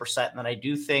 4%. And then I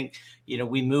do think,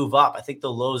 we move up. I think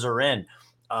the lows are in.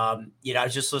 I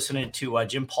was just listening to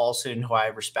Jim Paulson, who I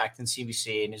respect in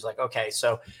CBC, and he's like, okay,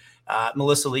 so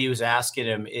Melissa Lee was asking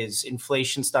him, is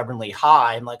inflation stubbornly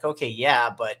high? I'm like, okay, yeah,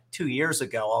 but 2 years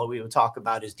ago, all we would talk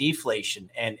about is deflation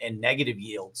and negative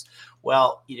yields.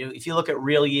 Well, if you look at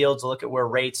real yields, look at where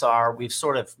rates are, we've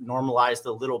sort of normalized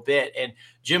a little bit. And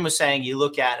Jim was saying, you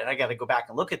look at, and I got to go back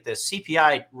and look at this,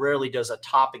 CPI rarely does a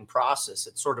topping process.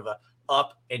 It's sort of a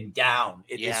up and down.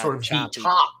 It sort of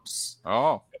tops.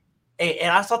 Oh.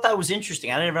 And I thought that was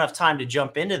interesting. I didn't have enough time to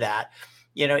jump into that.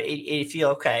 If you,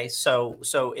 okay, so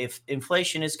if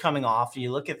inflation is coming off,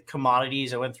 you look at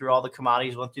commodities, I went through all the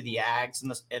commodities, went through the ags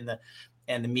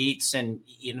and the meats and,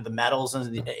 the metals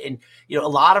and a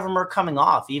lot of them are coming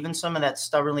off, even some of that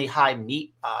stubbornly high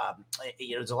meat.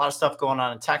 There's a lot of stuff going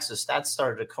on in Texas that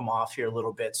started to come off here a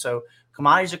little bit. So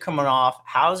commodities are coming off.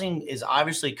 Housing is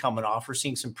obviously coming off. We're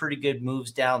seeing some pretty good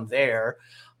moves down there.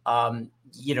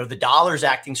 The dollar's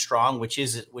acting strong, which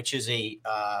is a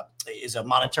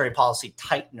monetary policy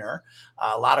tightener.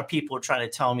 A lot of people are trying to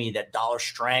tell me that dollar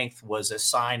strength was a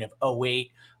sign of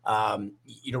 08,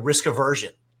 risk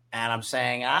aversion. And I'm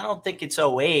saying, I don't think it's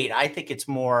 08. I think it's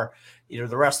more,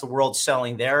 the rest of the world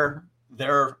selling their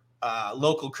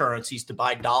local currencies to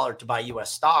buy dollar, to buy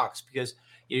U.S. stocks, because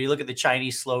you look at the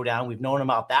Chinese slowdown. We've known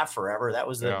about that forever. That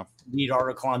was the lead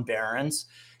article on Barron's.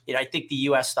 I think the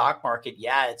U.S. stock market,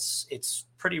 it's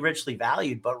pretty richly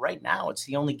valued, but right now it's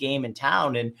the only game in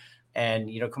town.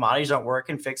 And commodities aren't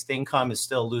working. Fixed income is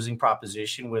still a losing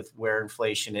proposition with where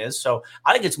inflation is. So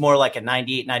I think it's more like a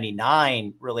 98,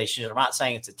 99 relationship. I'm not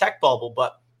saying it's a tech bubble,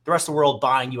 but the rest of the world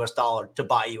buying U.S. dollar to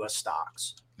buy U.S.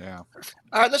 stocks. Yeah.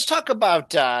 All right, let's talk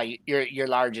about your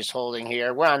largest holding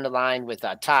here. We're on the line with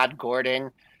Todd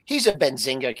Gordon. He's a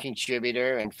Benzinga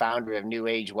contributor and founder of New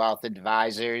Age Wealth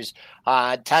Advisors.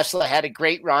 Tesla had a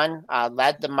great run,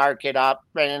 led the market up,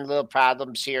 ran into little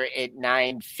problems here at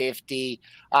 950.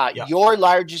 Your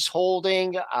largest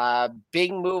holding,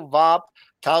 big move up.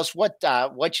 Tell us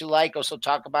what you like. Also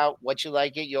talk about what you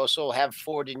like it. You also have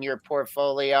Ford in your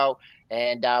portfolio.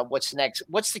 And what's next?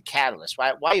 What's the catalyst?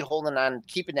 Why are you holding on,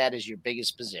 keeping that as your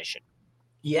biggest position?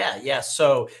 Yeah.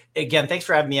 So again, thanks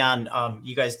for having me on.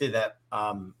 You guys did that.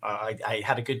 I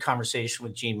had a good conversation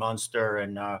with Gene Munster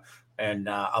and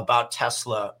about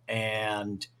Tesla,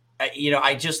 and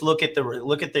I just look at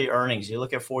the earnings. You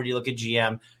look at Ford, you look at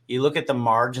GM, you look at the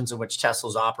margins in which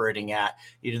Tesla's operating at.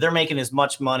 They're making as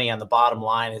much money on the bottom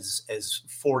line as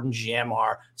Ford and GM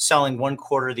are, selling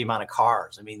 1/4 the amount of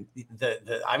cars. I mean,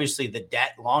 the obviously the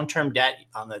debt, long-term debt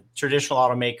on the traditional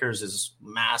automakers is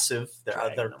massive.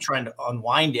 They're trying to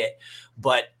unwind it,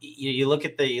 but you look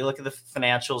at the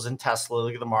financials in Tesla,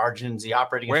 look at the margins, the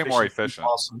operating way more efficient,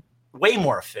 awesome, way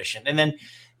more efficient, and then.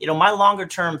 My longer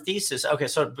term thesis. Okay,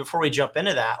 so before we jump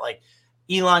into that, like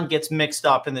Elon gets mixed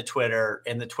up in the Twitter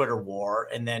war,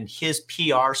 and then his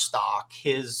PR stock,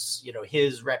 his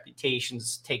reputation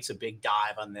takes a big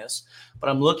dive on this.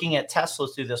 But I'm looking at Tesla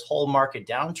through this whole market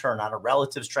downturn on a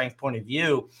relative strength point of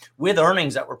view, with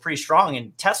earnings that were pretty strong,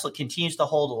 and Tesla continues to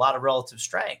hold a lot of relative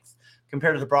strength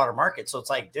compared to the broader market. So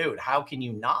it's like, dude, how can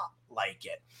you not like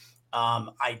it?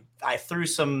 I threw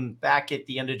some back at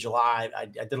the end of July. I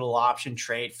did a little option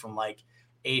trade from like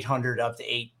 800 up to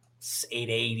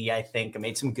 880. I think I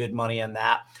made some good money on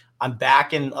that. I'm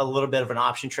back in a little bit of an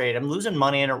option trade. I'm losing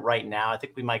money in it right now. I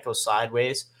think we might go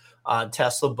sideways on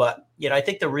Tesla, but I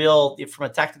think the real, from a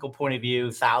technical point of view,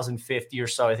 1,050 or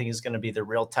so, I think is going to be the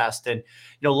real test. And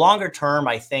longer term,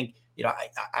 I think.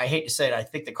 I hate to say it, I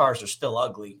think the cars are still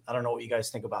ugly. I don't know what you guys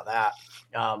think about that.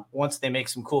 Once they make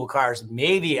some cool cars,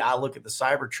 maybe I'll look at the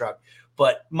Cybertruck.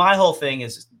 But my whole thing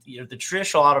is, the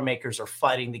traditional automakers are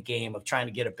fighting the game of trying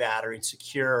to get a battery and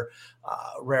secure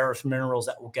rare earth minerals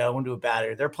that will go into a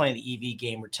battery. They're playing the EV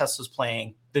game, where Tesla's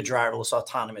playing the driverless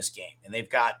autonomous game. And they've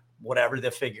got whatever the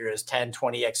figure is, 10,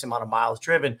 20x amount of miles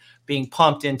driven being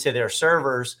pumped into their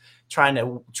servers, trying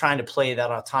to play that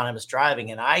autonomous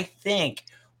driving. And I think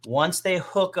once they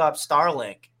hook up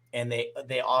Starlink and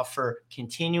they offer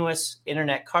continuous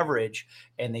internet coverage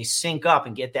and they sync up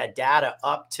and get that data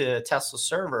up to Tesla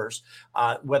servers,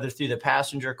 whether through the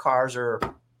passenger cars or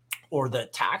the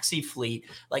taxi fleet,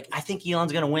 like I think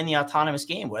Elon's going to win the autonomous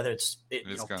game, whether it's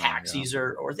taxis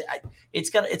or it's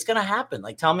gonna happen.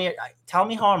 Like tell me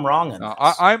how I'm wrong on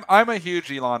this. I'm a huge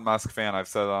Elon Musk fan. I've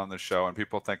said it on the show, and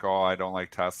people think, oh, I don't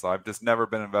like Tesla. I've just never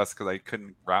been invested because I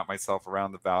couldn't wrap myself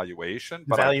around the valuation.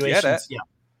 But I get it.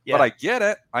 Yeah. But I get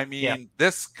it. I mean,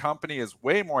 this company is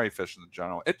way more efficient than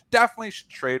General. It definitely should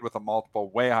trade with a multiple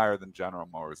way higher than General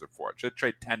Motors or Ford. Should it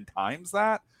trade 10 times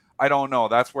that? I don't know.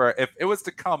 That's where, if it was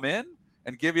to come in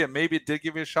and maybe it did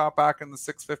give you a shot back in the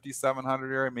 650,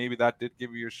 700 area. Maybe that did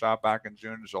give you a shot back in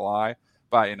June and July.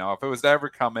 But, if it was to ever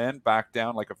come in back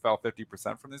down, like it fell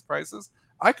 50% from these prices,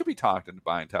 I could be talked into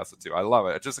buying Tesla too. I love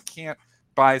it. I can't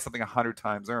buy something 100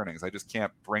 times earnings. I just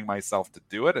can't bring myself to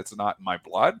do it. It's not in my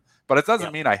blood. But it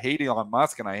doesn't mean I hate Elon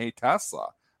Musk and I hate Tesla.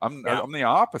 I'm the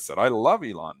opposite. I love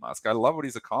Elon Musk. I love what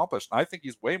he's accomplished. I think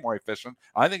he's way more efficient.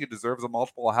 I think it deserves a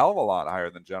multiple a hell of a lot higher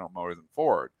than General Motors and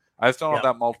Ford. I just don't know if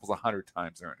that multiple's 100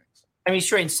 times earnings. I mean, he's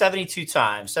trading 72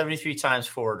 times, 73 times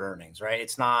forward earnings, right?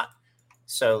 It's not.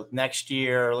 So next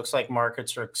year, it looks like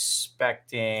markets are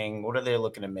expecting, what are they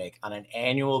looking to make on an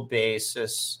annual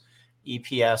basis?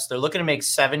 EPS, they're looking to make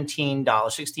 $17,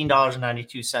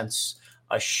 $16.92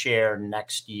 a share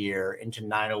next year into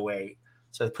 908.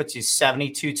 So it puts you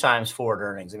 72 times forward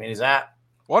earnings. I mean, is that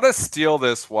what a steal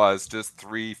this was just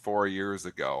 3-4 years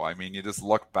ago? I mean, you just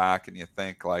look back and you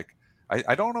think like,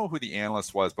 I don't know who the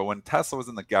analyst was, but when Tesla was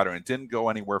in the gutter and it didn't go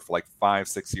anywhere for like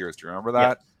 5-6 years, do you remember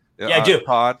that? Yeah, I do.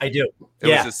 Todd? I do. It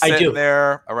was just sitting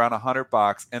there around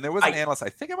 $100, and there was an analyst. I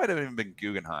think it might have even been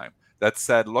Guggenheim that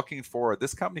said, looking forward,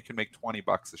 this company can make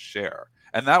 $20 a share.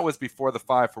 And that was before the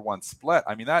 5-for-1 split.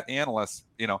 I mean, that analyst,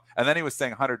 and then he was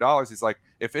saying $100. He's like,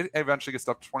 if it eventually gets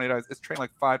up to $20, it's trading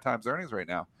like 5 times earnings right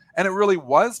now. And it really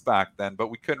was back then, but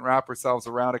we couldn't wrap ourselves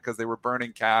around it because they were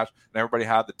burning cash and everybody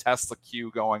had the Tesla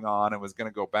queue going on and was going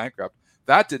to go bankrupt.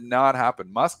 That did not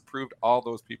happen. Musk proved all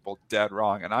those people dead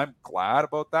wrong. And I'm glad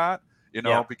about that,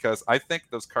 because I think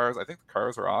the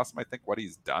cars are awesome. I think what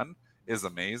he's done is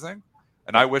amazing.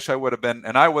 And I wish I would have been,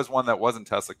 and I was one that wasn't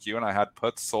Tesla Q, and I had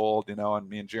puts sold, and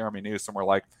me and Jeremy Newsom were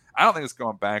like, I don't think it's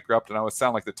going bankrupt. And I was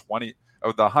selling like the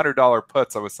 $100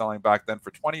 puts I was selling back then for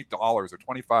 $20 or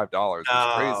 $25.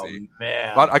 It's crazy.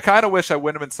 Man. But I kind of wish I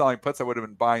wouldn't have been selling puts. I would have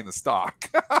been buying the stock.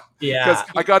 Because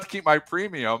I got to keep my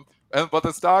premium. But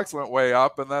the stocks went way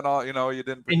up, and then you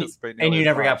didn't participate. And you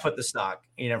never got put the stock.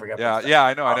 You never got. Yeah,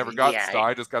 I know. I never got the stock.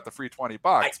 I just got the free $20.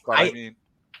 But I mean,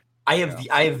 I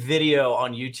have video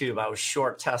on YouTube. I was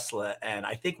short Tesla, and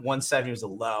I think 170 was a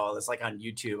low. It's like on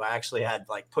YouTube. I actually had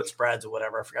like put spreads or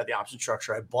whatever. I forgot the option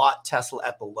structure. I bought Tesla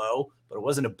at the low, but it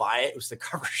wasn't to buy it. It was to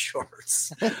cover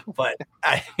shorts. But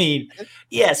I mean,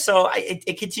 yeah. So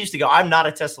it continues to go. I'm not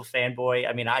a Tesla fanboy.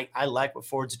 I mean, I like what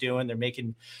Ford's doing. They're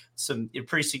making some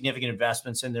pretty significant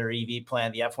investments in their EV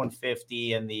plan, the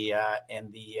F-150 and the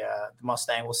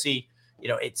Mustang. We'll see. You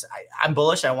know, I'm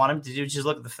bullish. I want him to just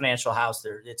look at the financial house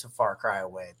there. It's a far cry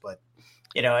away, but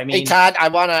you know, I mean, hey Todd, I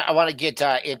want to get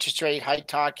interest rate hike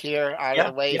talk here out of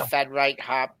the way. Yeah. Fed rate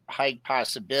hike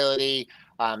possibility.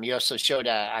 You also showed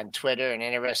on Twitter an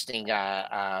interesting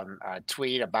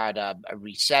tweet about a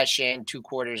recession 2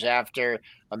 quarters after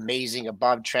amazing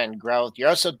above trend growth. You're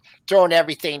also throwing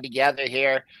everything together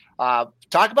here.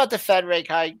 Talk about the Fed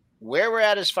rate hike, where we're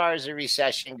at as far as the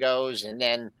recession goes, and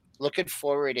then looking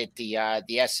forward at the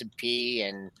S&P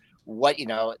and what, you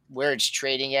know, where it's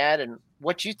trading at and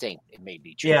what you think it may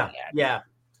be trading at. Yeah.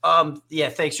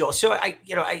 Thanks, Joel. So I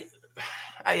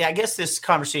guess this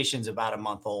conversation's about a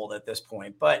month old at this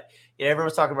point, but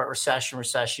everyone's talking about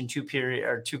recession,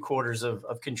 2 quarters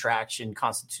of contraction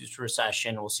constitutes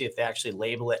recession. We'll see if they actually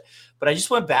label it. But I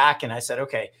just went back and I said,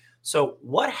 okay, so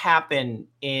what happened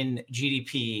in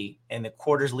GDP in the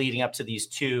quarters leading up to these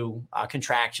 2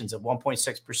 contractions of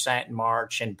 1.6% in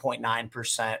March and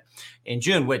 0.9% in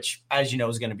June, which, as you know,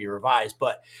 is going to be revised.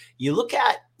 But you look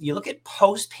at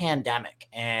post-pandemic,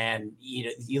 and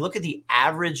you look at the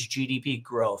average GDP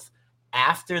growth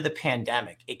after the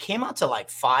pandemic, it came out to like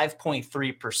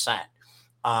 5.3%.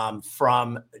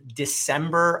 From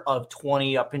December of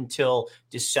 20 up until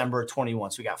December of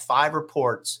 21. So we got 5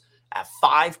 reports at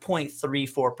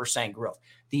 5.34% growth.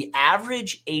 The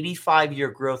average 85-year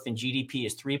growth in GDP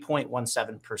is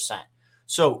 3.17%.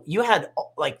 So you had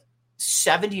like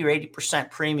 70 or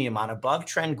 80% premium on above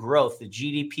trend growth, the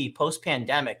GDP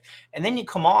post-pandemic. And then you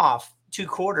come off 2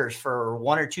 quarters for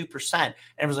 1 or 2%. And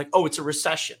it was like, oh, it's a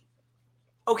recession.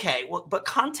 Okay, well, but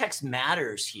context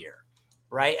matters here.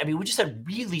 Right. I mean, we just had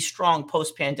really strong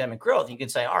post-pandemic growth. You can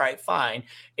say, all right, fine.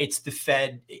 It's the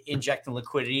Fed injecting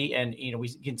liquidity. And,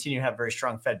 we continue to have a very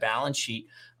strong Fed balance sheet.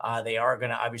 They are going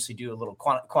to obviously do a little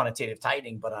quantitative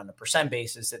tightening, but on a percent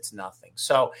basis, it's nothing.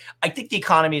 So I think the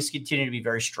economy is continuing to be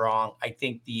very strong. I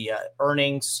think the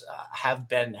earnings have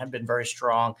been very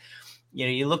strong.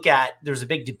 You look at, there's a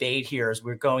big debate here as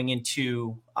we're going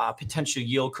into potential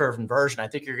yield curve inversion. I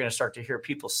think you're going to start to hear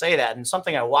people say that. And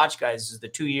something I watch, guys, is the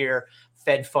 2-year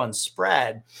Fed funds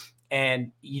spread.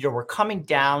 And, we're coming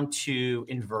down to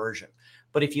inversion.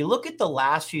 But if you look at the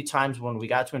last few times when we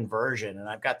got to inversion, and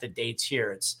I've got the dates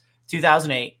here, it's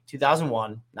 2008,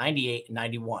 2001, 98, and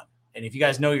 91. And if you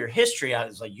guys know your history,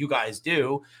 as like you guys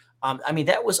do, I mean,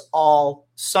 that was all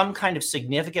some kind of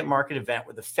significant market event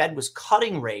where the Fed was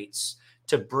cutting rates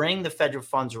to bring the federal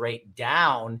funds rate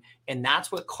down. And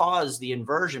that's what caused the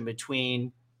inversion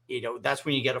between, that's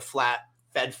when you get a flat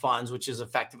Fed funds, which is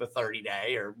effective a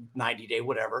 30-day or 90-day,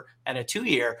 whatever, and a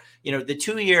 2-year. The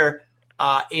 2-year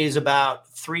is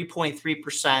about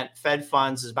 3.3%. Fed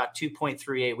funds is about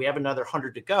 2.38. We have another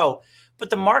 100 to go. But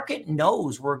the market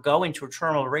knows we're going to a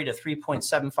terminal rate of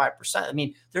 3.75%. I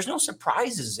mean, there's no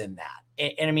surprises in that.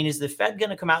 And I mean, is the Fed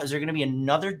going to come out? Is there going to be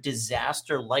another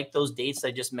disaster like those dates I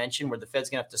just mentioned where the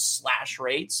Fed's going to have to slash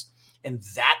rates and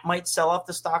that might sell off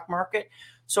the stock market?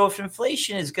 So if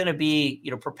inflation is going to be,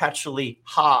 perpetually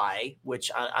high,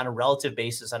 which on a relative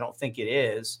basis, I don't think it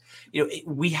is,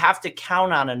 we have to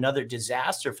count on another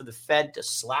disaster for the Fed to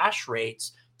slash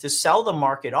rates to sell the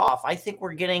market off. I think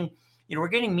we're getting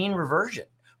mean reversion.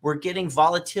 We're getting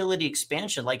volatility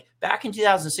expansion. Like back in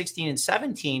 2016 and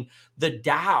 17, the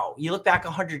Dow, you look back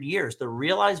 100 years, the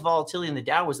realized volatility in the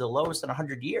Dow was the lowest in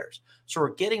 100 years. So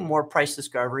we're getting more price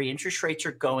discovery. Interest rates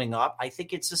are going up. I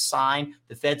think it's a sign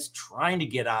the Fed's trying to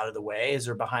get out of the way as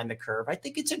they're behind the curve. I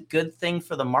think it's a good thing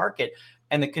for the market.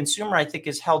 And the consumer, I think,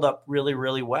 has held up really,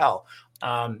 really well.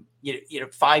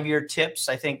 5-year tips,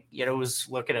 I think, was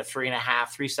looking at 3.5,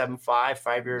 3.75,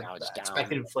 5-year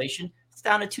expected inflation. It's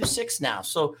down to 2.6 now.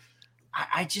 So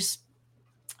I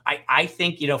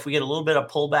think, if we get a little bit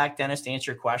of pullback, Dennis, to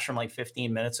answer your question from like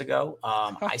 15 minutes ago,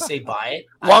 I say buy it.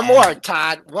 One more,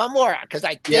 Todd. One more, because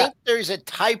I think there's a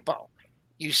typo.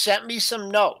 You sent me some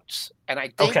notes, and I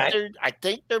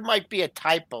think there might be a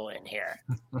typo in here.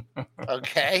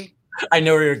 Okay. I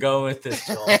know where you're going with this,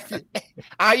 Joel.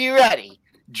 Are you ready?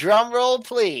 Drum roll,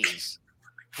 please.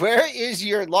 Where is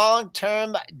your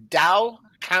long-term Dow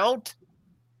count,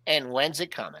 and when's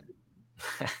it coming?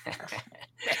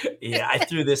 Yeah, I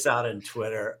threw this out on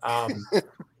Twitter.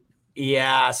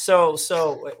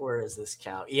 So where is this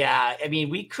count? Yeah, I mean,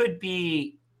 we could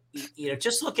be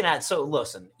just looking at, so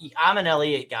listen, I'm an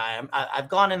Elliott guy. I've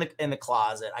gone in the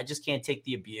closet. I just can't take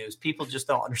the abuse. People just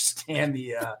don't understand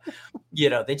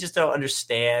they just don't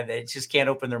understand. They just can't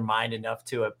open their mind enough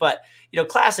to it. But,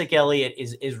 classic Elliott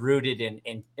is rooted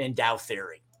in Dow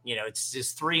theory. It's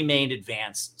just three main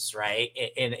advances, right?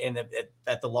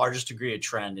 At the largest degree of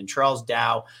trend. And Charles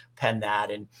Dow penned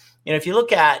that. And, if you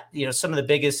look at, some of the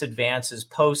biggest advances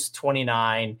post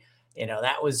 29,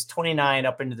 that was 29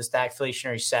 up into the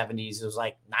stagflationary 70s. It was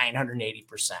like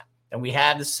 980%. And we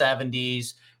had the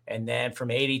 70s, and then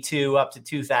from 82 up to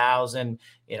 2000,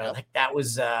 like that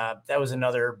was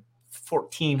another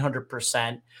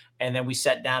 1,400%. And then we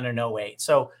set down in 08.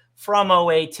 So from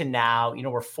 08 to now,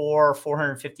 we're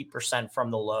 450%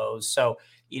 from the lows. So,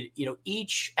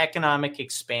 each economic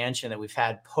expansion that we've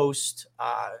had post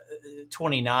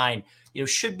 29,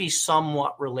 should be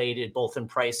somewhat related both in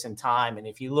price and time. And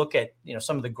if you look at,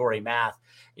 some of the gory math,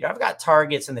 I've got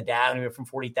targets in the Dow anywhere from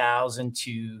 40,000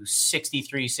 to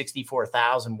 63,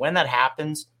 64,000. When that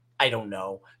happens, I don't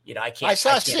know. I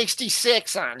saw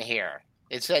 66 on here.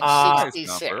 It said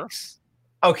 66.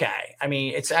 Okay. I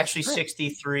mean, it's actually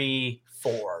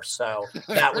 63.4. So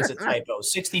that was a typo.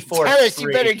 64. Dennis,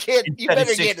 you better get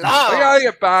low. I gotta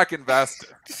get back invested.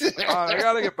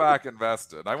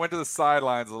 I went to the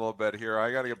sidelines a little bit here.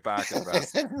 I gotta get back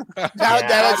invested.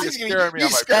 Dennis is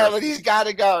he's got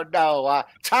to go. No,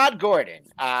 Todd Gordon,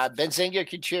 Benzinga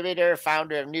contributor,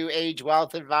 founder of New Age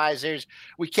Wealth Advisors.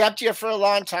 We kept you for a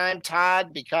long time,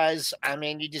 Todd, because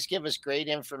you just give us great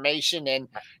information, and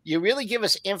you really give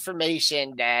us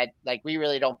information that we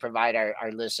really don't provide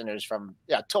our listeners from.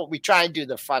 We try and do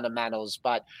the fundamentals,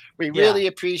 but we really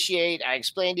appreciate. I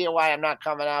explained to you why I'm not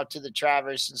coming out to the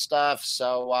Traverse and stuff.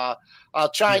 So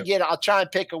I'll try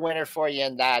and pick a winner for you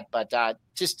in that. But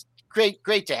just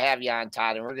great to have you on,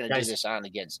 Todd, and we're going to do this on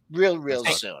again real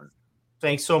soon.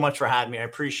 Thanks so much for having me. I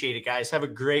appreciate it, guys. Have a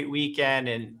great weekend,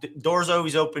 and doors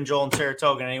always open, Joel, in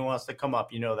Saratoga. And anyone wants to come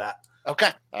up, that.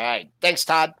 Okay. All right. Thanks,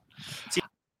 Todd. See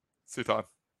you, Todd.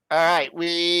 All right.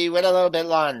 We went a little bit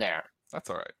long there. That's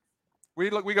all right. We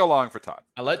go long for Todd.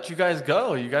 I let you guys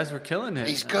go. You guys were killing it.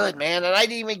 He's good, man. And I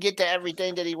didn't even get to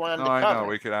everything that he wanted to cover. I know.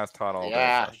 We could ask Todd all day.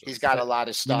 Yeah, he's got a lot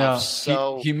of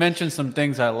stuff. He mentioned some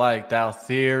things I like. Dow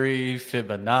theory,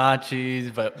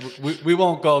 Fibonacci's, but we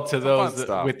won't go to those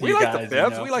with you guys. The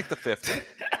fibs. We like the 50.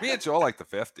 Me and Joel like the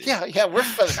 50. Yeah, we're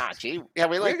Fibonacci. Yeah,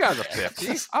 we got the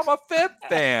 50. I'm a fib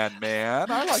fan,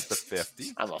 man. I like the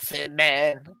 50. I'm a fib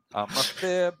man.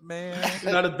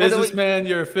 You're not a businessman.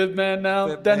 You're a fib man now,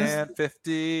 fib Dennis? Man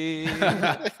 50.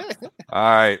 All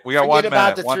right. We got 1 minute.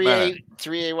 About the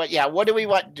 3A. What? Yeah. What do we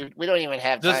want? We don't even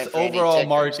have time. Just overall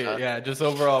market. Yeah. Just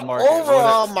overall market.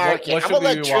 Overall market. What should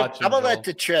we be watching? I'm going to let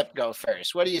the Trip go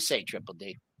first. What do you say, Triple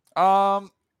D?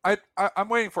 I'm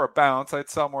waiting for a bounce. I'd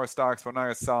sell more stocks, but I'm not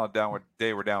going to sell it down.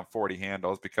 We're down 40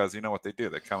 handles because you know what they do.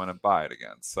 They come in and buy it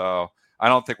again. So I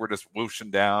don't think we're just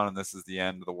whooshing down and this is the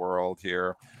end of the world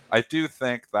here. I do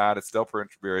think that it's still per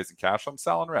intraday raising cash. I'm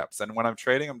selling rips. And when I'm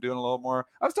trading, I'm doing a little more.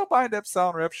 I'm still buying dips,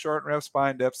 selling rips, short rips,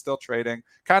 buying dips, still trading.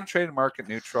 Kind of trading market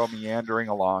neutral, meandering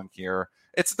along here.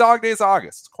 It's dog days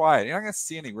August. It's quiet. You're not going to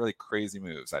see any really crazy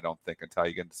moves, I don't think, until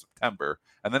you get into September.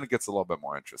 And then it gets a little bit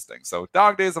more interesting. So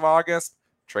dog days of August,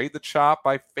 trade the chop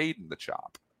by fading the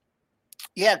chop.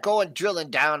 Yeah, drilling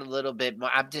down a little bit.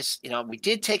 I'm just, we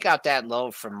did take out that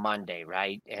low from Monday,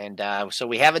 right? And so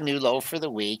we have a new low for the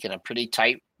week and a pretty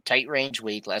tight range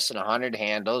week, less than 100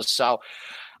 handles. So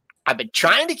I've been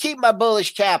trying to keep my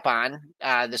bullish cap on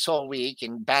this whole week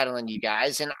and battling you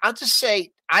guys. And I'll just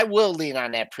say I will lean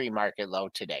on that pre-market low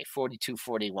today,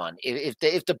 42.41.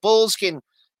 If the bulls can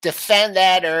defend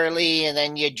that early and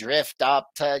then you drift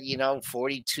up to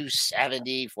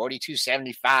 42.70,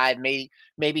 42.75,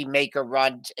 maybe make a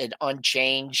run at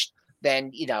unchanged, then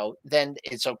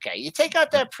it's okay. You take out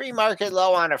that pre-market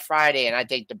low on a Friday, and I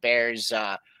think the Bears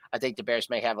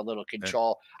may have a little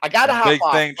control. I got to hop big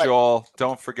off, thing, Joel.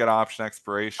 Don't forget option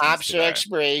expiration.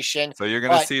 Expiration. So you're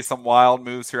going to see some wild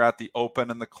moves here at the open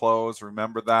and the close.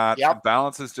 Remember that. Yep.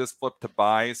 Balances just flipped to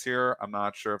buys here. I'm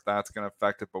not sure if that's going to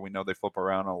affect it, but we know they flip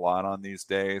around a lot on these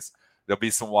days. There'll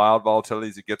be some wild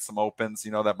volatilities. You get some opens,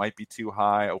 that might be too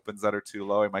high, opens that are too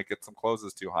low. You might get some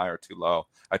closes too high or too low.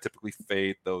 I typically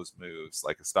fade those moves.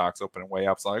 Like a stock's opening way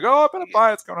up. So I'm like, I'm going to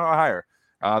buy it. It's going higher.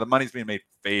 The money's being made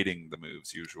fading the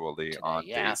moves usually on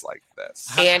days like this.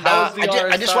 And How's the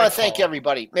I just want to thank RSI,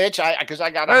 everybody, Mitch. Because I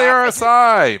got Hey, the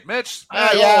RSI, Mitch.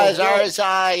 it's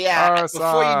RSI. Yeah. RSI.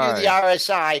 Before you do the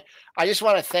RSI, I just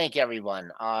want to thank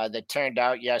everyone that turned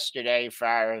out yesterday for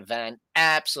our event.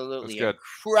 Absolutely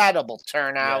incredible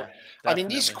turnout. Yeah, I mean,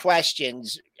 these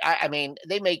questions, I mean,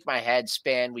 they make my head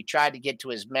spin. We tried to get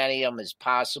to as many of them as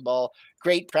possible.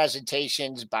 Great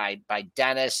presentations by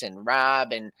Dennis and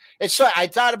Rob. And it's so I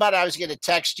thought about it. I was going to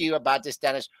text you about this,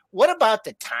 Dennis. What about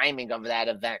the timing of that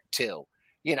event, too?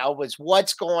 Was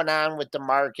what's going on with the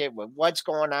market, with what's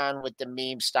going on with the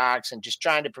meme stocks, and just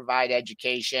trying to provide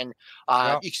education.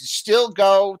 You can still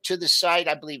go to the site.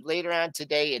 I believe later on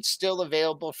today, it's still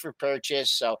available for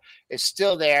purchase. So it's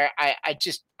still there. I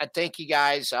thank you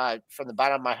guys from the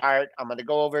bottom of my heart. I'm going to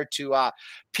go over to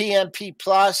PMP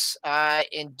Plus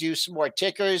and do some more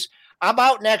tickers. I'm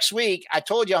out next week. I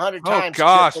told you 100 times. Oh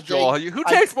gosh, Joel, who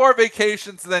takes more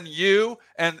vacations than you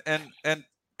and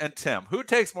Tim? Who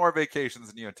takes more vacations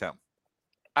than you and Tim?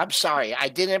 I'm sorry, I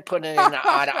didn't put it in an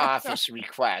out-of-office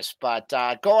request, but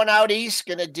going out east,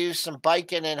 going to do some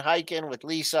biking and hiking with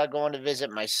Lisa, going to visit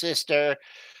my sister.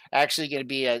 Actually going to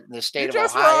be in the state of Ohio. You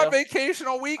just were on vacation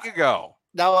a week ago.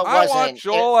 No, it wasn't. I want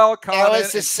Joel Elconin. It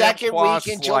was the second week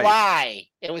in July.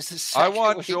 It was the second week in July.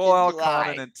 I want Joel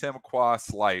Elconin and Tim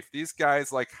Quast's life. These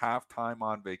guys like half time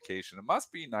on vacation. It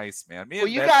must be nice, man. Me and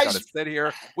Mitch gotta sit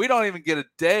here. We don't even get a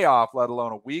day off, let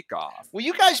alone a week off. Will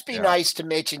you guys be nice to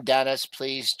Mitch and Dennis,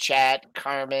 please? Chat,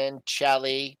 Carmen,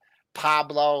 Chelly,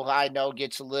 Pablo. I know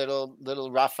gets a little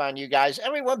rough on you guys.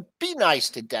 Everyone, be nice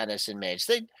to Dennis and Mitch.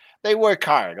 They work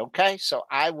hard. Okay, so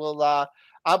I will.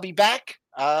 I'll be back.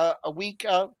 A week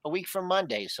from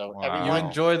Monday. So everyone, you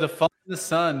enjoy the fun in the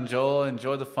sun, Joel.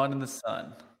 Enjoy the fun in the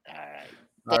sun.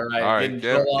 All right.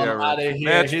 Get out of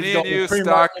here. Mitch, me and you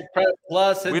stock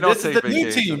Plus. We don't take the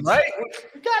vacations. New team, right?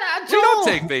 We don't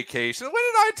take vacation. When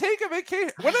did I take a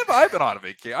vacation? When have I been on a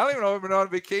vacation? I don't even know if I've been on a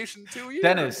vacation 2 years.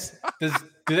 Dennis,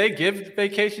 do they give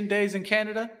vacation days in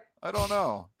Canada? I don't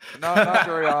know. Not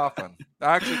very often.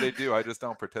 Actually, they do. I just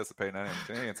don't participate in any.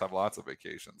 Canadians have lots of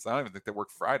vacations. I don't even think they work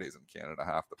Fridays in Canada,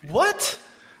 half the people. What?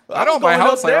 I know my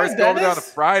house. I always go over down to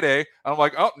Friday. I'm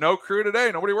like, oh, no crew today.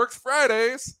 Nobody works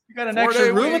Fridays. You got an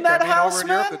extra room in that house,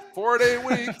 man? 4-day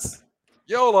weeks.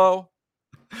 YOLO.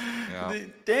 Yeah.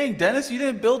 Dang, Dennis, you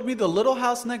didn't build me the little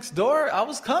house next door. I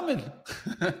was coming.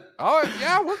 Oh,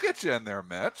 yeah, we'll get you in there,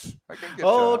 Mitch. I can get you.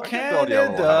 I can build you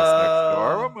a little house next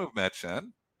door. We'll move Mitch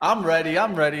in. I'm ready.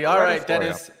 All right,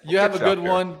 Dennis, you have a good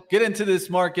one. Get into this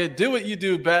market. Do what you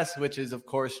do best, which is, of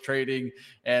course, trading.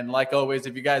 And like always,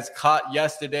 if you guys caught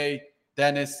yesterday,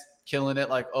 Dennis killing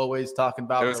it like always, talking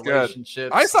about relationships.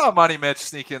 Good. I saw Money Mitch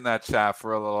sneak in that chat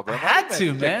for a little bit. I had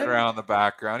to, man. Around the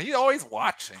background. He's always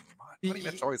watching. Money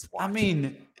Mitch always watching. I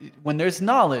mean, when there's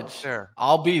knowledge,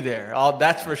 I'll be there.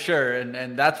 That's for sure.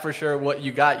 And that's for sure what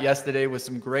you got yesterday was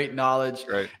some great knowledge.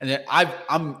 Great. And then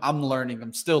I'm learning.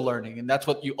 I'm still learning. And that's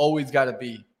what you always got to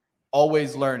be.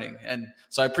 Always learning. And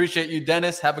so I appreciate you,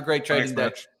 Dennis. Have a great trading day.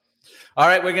 Mitch. All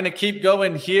right, we're going to keep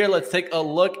going here. Let's take a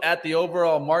look at the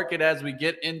overall market as we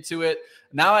get into it.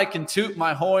 Now I can toot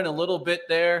my horn a little bit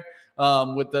there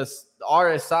with the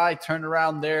RSI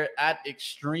turnaround there at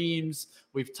extremes.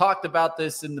 We've talked about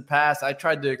this in the past. I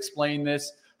tried to explain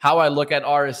this, how I look at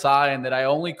RSI, and that I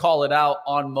only call it out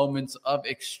on moments of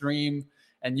extreme.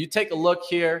 And you take a look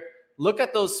here. Look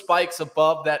at those spikes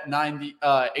above that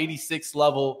 86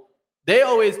 level. They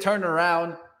always turn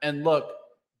around and look,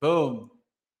 boom.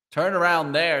 Turn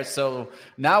around there. So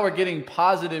now we're getting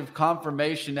positive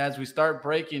confirmation as we start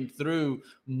breaking through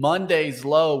Monday's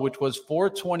low, which was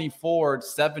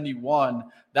 424.71.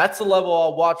 That's the level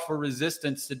I'll watch for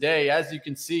resistance today. As you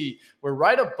can see, we're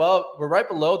right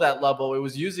below that level. It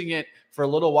was using it for a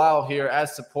little while here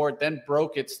as support, then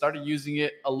broke it, started using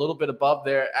it a little bit above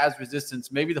there as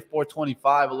resistance, maybe the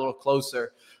 425 a little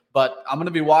closer. But I'm going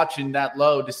to be watching that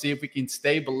low to see if we can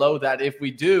stay below that. If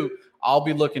we do, I'll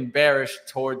be looking bearish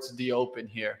towards the open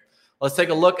here. Let's take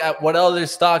a look at what other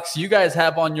stocks you guys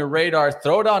have on your radar.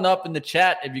 Throw it on up in the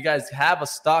chat if you guys have a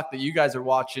stock that you guys are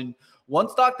watching. One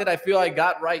stock that I feel I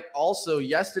got right also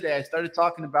yesterday, I started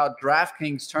talking about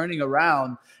DraftKings turning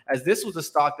around, as this was a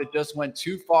stock that just went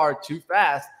too far, too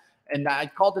fast. And I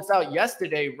called this out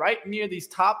yesterday right near these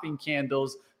topping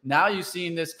candles. Now you're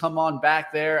seeing this come on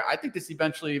back there. I think this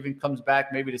eventually even comes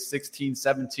back maybe to 16,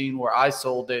 17 where I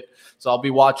sold it. So I'll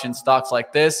be watching stocks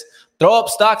like this. Throw up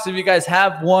stocks if you guys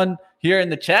have one here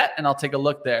in the chat, and I'll take a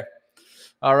look there.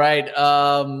 All right.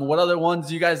 What other ones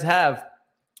do you guys have?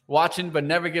 Watching but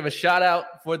never give a shout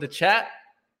out for the chat?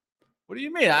 What do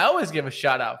you mean? I always give a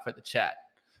shout out for the chat.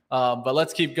 But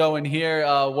let's keep going here.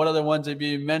 What other ones are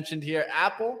being mentioned here?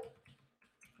 Apple.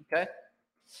 Okay.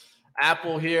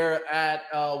 Apple here at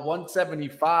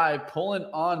 175, pulling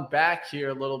on back here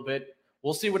a little bit.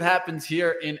 We'll see what happens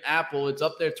here in Apple. It's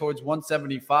up there towards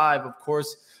 175. Of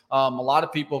course, a lot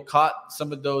of people caught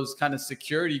some of those kind of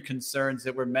security concerns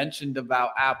that were mentioned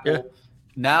about Apple. Yeah.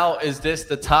 Now, is this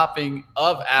the topping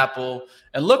of Apple?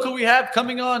 And look who we have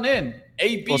coming on in.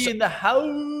 AB in the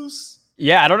house.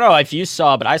 Yeah, I don't know if you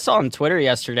saw, but I saw on Twitter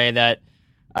yesterday that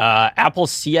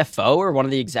Apple's CFO or one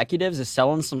of the executives is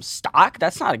selling some stock.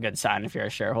 That's not a good sign if you're a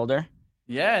shareholder.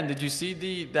 Yeah, and did you see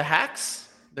the hacks?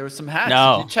 There were some hacks.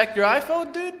 No. Did you check your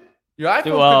iPhone, dude? Your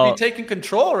iPhone could be taking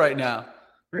control right now.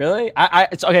 Really?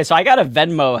 It's okay. So I got a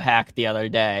Venmo hack the other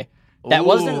day. That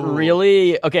wasn't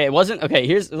really okay. It wasn't okay.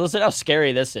 Listen how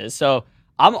scary this is. So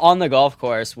I'm on the golf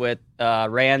course with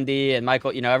Randy and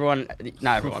Michael. You know, everyone,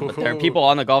 not everyone, but there are people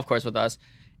on the golf course with us.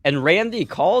 And Randy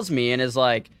calls me and is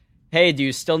like, "Hey, do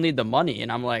you still need the money?"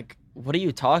 And I'm like, "What are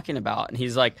you talking about?" And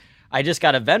he's like, "I just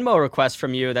got a Venmo request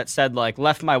from you that said like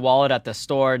left my wallet at the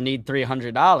store, need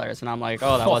 $300." And I'm like,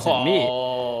 "Oh, that wasn't me."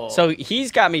 So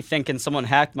he's got me thinking someone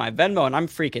hacked my Venmo, and I'm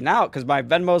freaking out because my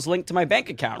Venmo is linked to my bank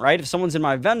account, right? If someone's in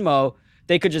my Venmo,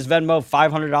 they could just Venmo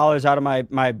 $500 out of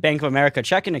my Bank of America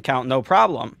checking account, no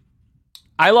problem.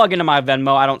 I log into my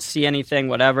Venmo, I don't see anything,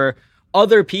 whatever.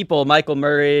 Other people, Michael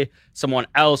Murray, someone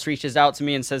else reaches out to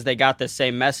me and says they got the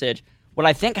same message. What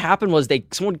I think happened was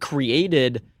someone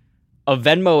created a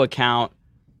Venmo account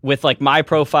with like my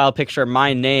profile picture,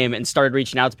 my name, and started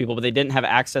reaching out to people, but they didn't have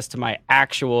access to my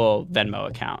actual Venmo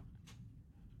account.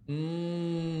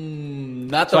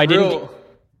 Not the real.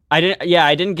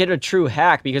 I didn't get a true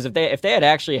hack because if they had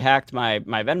actually hacked my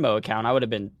Venmo account, I would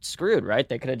have been screwed, right?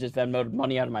 They could have just Venmoed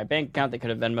money out of my bank account. They could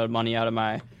have Venmoed money out of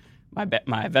my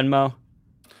Venmo.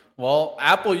 Well,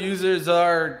 Apple users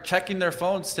are checking their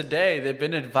phones today. They've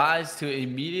been advised to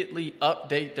immediately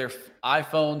update their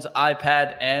iPhones,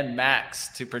 iPad, and Macs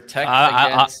to protect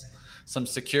against some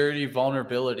security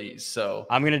vulnerabilities. So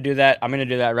I'm gonna do that. I'm gonna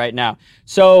do that right now.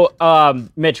 So,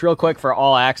 Mitch, real quick for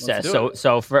All Access.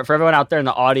 So for everyone out there in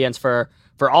the audience, for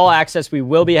All Access, we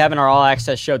will be having our All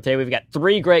Access show today. We've got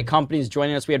 3 great companies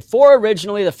joining us. We had 4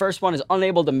 originally. The first one is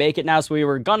unable to make it now, so we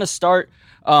were gonna start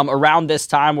around this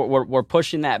time. We're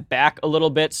pushing that back a little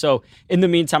bit. So in the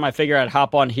meantime, I figure I'd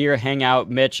hop on here, hang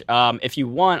out. Mitch, if you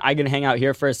want, I can hang out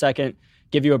here for a second,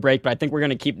 give you a break, but I think we're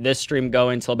going to keep this stream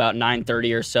going until about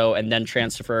 9:30 or so and then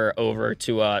transfer over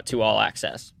to All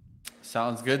Access.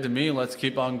 Sounds good to me. Let's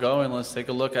keep on going. Let's take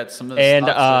a look at some of the stuff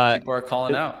that people are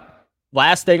calling out.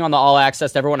 Last thing on the All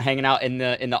Access, everyone hanging out in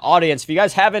the audience, if you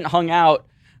guys haven't hung out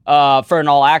for an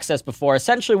All Access before,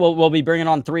 essentially we'll be bringing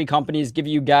on 3 companies, give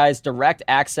you guys direct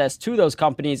access to those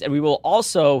companies, and we will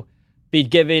also be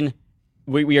giving,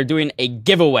 we are doing a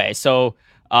giveaway. So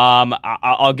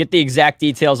I'll get the exact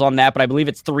details on that, but I believe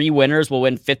it's 3 winners will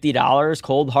win $50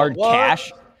 cold hard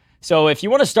cash. So if you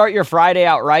want to start your Friday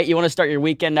out right, you want to start your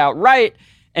weekend out right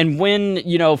and win,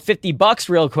 $50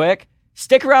 real quick,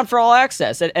 stick around for All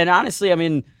Access. And honestly, I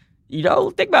mean,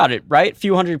 think about it, right? A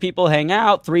few hundred people hang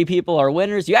out, 3 people are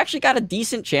winners. You actually got a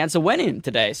decent chance of winning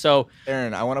today. So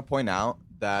Aaron, I want to point out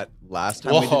that last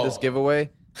time we did this giveaway,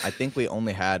 I think we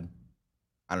only had,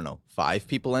 5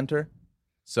 people enter.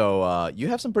 So you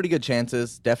have some pretty good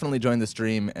chances. Definitely join the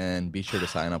stream and be sure to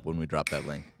sign up when we drop that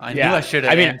link. I knew I should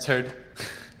have answered.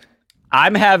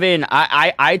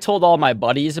 I told all my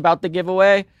buddies about the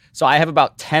giveaway. So I have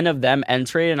about 10 of them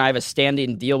entering, and I have a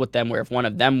standing deal with them where if one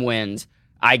of them wins,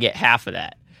 I get half of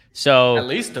that. So at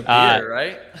least a beer,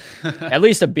 right? At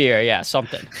least a beer, yeah,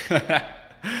 something.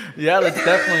 Yeah, that's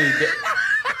definitely good.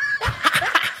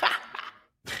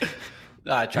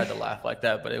 I tried to laugh like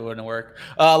that, but it wouldn't work.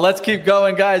 Let's keep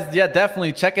going, guys. Yeah,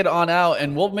 definitely check it on out,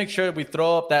 and we'll make sure we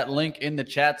throw up that link in the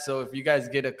chat. So if you guys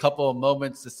get a couple of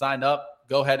moments to sign up,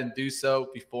 go ahead and do so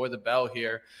before the bell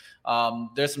here.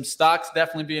 There's some stocks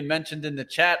definitely being mentioned in the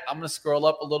chat. I'm going to scroll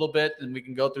up a little bit, and we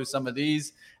can go through some of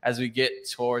these as we get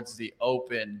towards the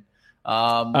open.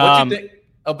 What do you think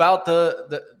about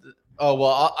the Oh,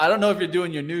 well, I don't know if you're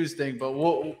doing your news thing, but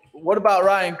what about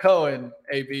Ryan Cohen,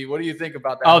 AB? What do you think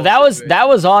about that? Oh, that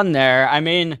was on there. I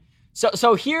mean,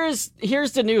 so here's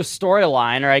the new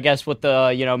storyline, or I guess what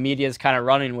the media's kind of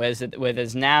running with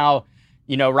is now,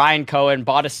 Ryan Cohen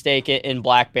bought a stake in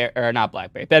Bed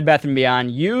Bath &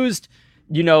 Beyond,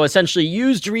 essentially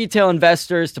used retail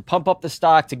investors to pump up the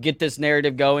stock to get this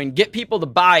narrative going, get people to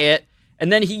buy it,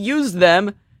 and then he used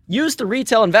the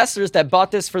retail investors that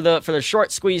bought this for the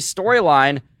short squeeze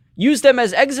storyline, used them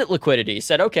as exit liquidity.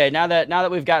 Said, okay, now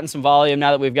that we've gotten some volume,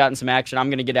 now that we've gotten some action, I'm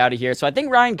going to get out of here. So I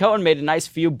think Ryan Cohen made a nice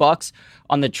few bucks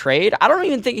on the trade. I don't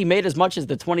even think he made as much as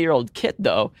the 20-year-old kid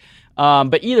though.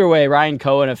 But either way, Ryan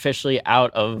Cohen officially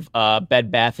out of Bed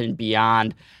Bath &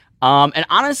 Beyond. And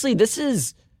honestly, this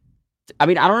is, I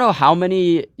mean, I don't know how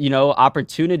many,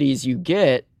 opportunities you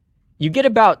get. You get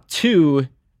about 2,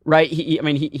 right?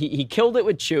 He killed it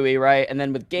with Chewy, right? And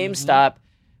then with GameStop,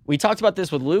 we talked about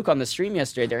this with Luke on the stream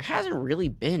yesterday. There hasn't really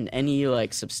been any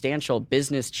like substantial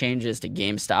business changes to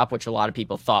GameStop, which a lot of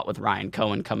people thought with Ryan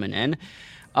Cohen coming in.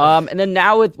 And then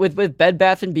now with Bed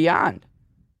Bath & Beyond.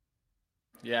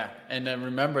 Yeah, and then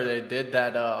remember they did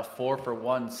that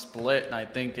 4-for-1 split, and I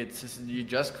think you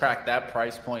just cracked that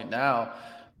price point now.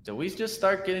 Do we just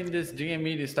start getting this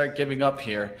GME to start giving up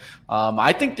here?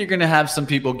 I think you're going to have some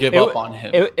people give up on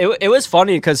him. It was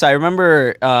funny because I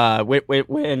remember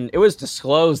when it was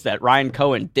disclosed that Ryan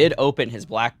Cohen did open his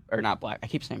Bed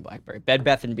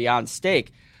Bath & Beyond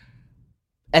stake.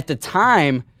 At the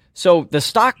time, so the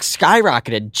stock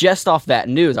skyrocketed just off that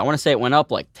news. I want to say it went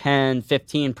up like 10,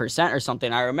 15% or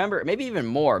something. I remember maybe even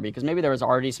more because maybe there was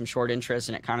already some short interest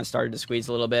and it kind of started to squeeze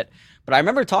a little bit. But I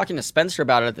remember talking to Spencer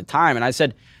about it at the time, and I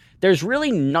said, there's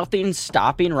really nothing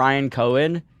stopping Ryan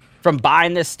Cohen from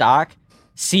buying this stock,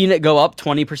 seeing it go up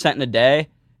 20% in a day,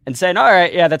 and saying, all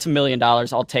right, yeah, that's $1 million.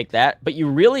 I'll take that. But you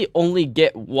really only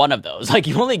get one of those. Like,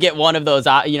 you only get one of those.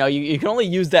 You can only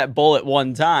use that bullet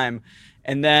one time.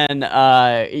 And then,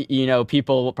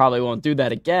 people probably won't do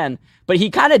that again. But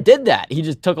he kind of did that. He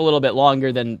just took a little bit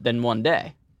longer than one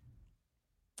day.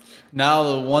 Now,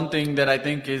 the one thing that I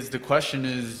think is the question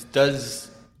is,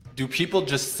 do people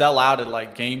just sell out at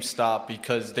like GameStop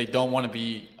because they don't want to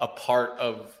be a part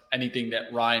of anything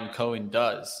that Ryan Cohen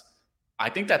does? I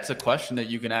think that's a question that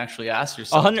you can actually ask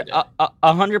yourself.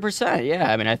 100%.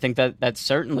 Yeah. I mean, I think that's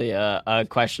certainly a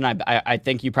question. I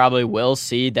think you probably will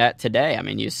see that today. I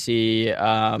mean, you see,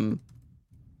 I don't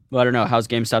know. How's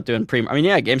GameStop doing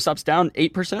GameStop's down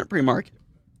 8% pre-market.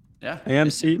 Yeah.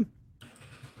 AMC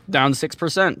down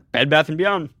 6%. Bed Bath &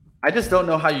 Beyond. I just don't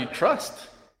know how you trust,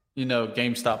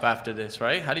 GameStop after this,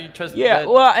 right? How do you trust? Yeah.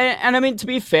 Well, and I mean, to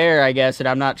be fair, I guess, and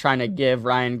I'm not trying to give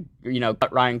Ryan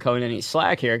Cohen any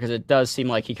slack here, because it does seem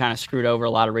like he kind of screwed over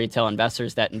a lot of retail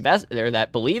investors that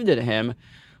that believed in him.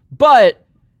 But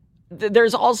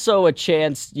there's also a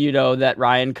chance, that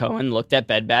Ryan Cohen looked at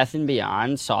Bed Bath &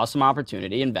 Beyond, saw some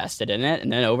opportunity, invested in it,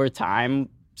 and then over time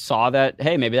saw that,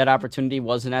 hey, maybe that opportunity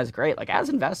wasn't as great. Like, as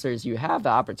investors, you have the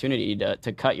opportunity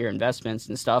to cut your investments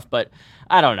and stuff, but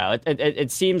I don't know.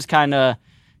 It seems kind of,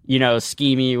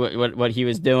 schemy what he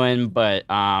was doing, but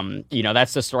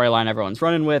that's the storyline everyone's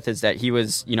running with, is that he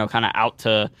was, kind of out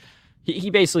to,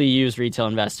 he basically used retail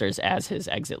investors as his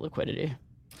exit liquidity.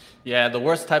 Yeah, the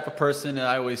worst type of person,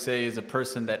 I always say, is a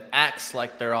person that acts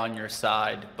like they're on your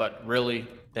side, but really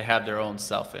they have their own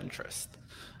self-interest.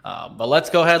 But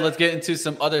let's go ahead. Let's get into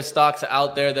some other stocks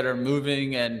out there that are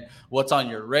moving and what's on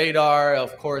your radar.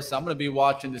 Of course, I'm going to be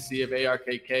watching to see if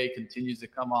ARKK continues to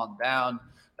come on down.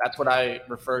 That's what I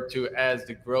refer to as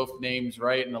the growth names,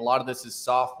 right? And a lot of this is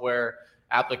software,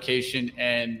 application,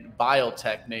 and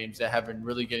biotech names that have been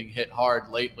really getting hit hard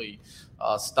lately.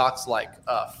 Stocks like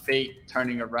Fate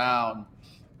turning around.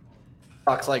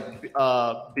 Stocks like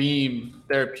Beam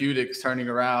Therapeutics turning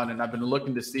around. And I've been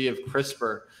looking to see if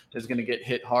CRISPR is going to get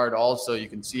hit hard also. You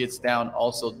can see it's down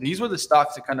also. These were the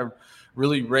stocks that kind of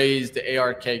really raised the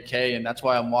ARKK, and that's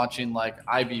why I'm watching like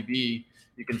IBB.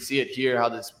 You can see it here, how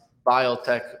this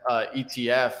biotech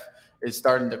ETF is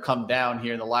starting to come down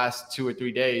here in the last 2 or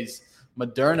 3 days.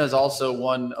 Moderna is also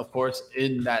one, of course,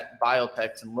 in that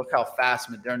biotech, and look how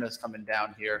fast Moderna is coming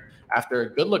down here after a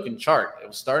good-looking chart. It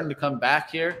was starting to come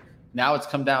back here. Now it's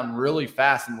come down really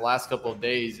fast in the last couple of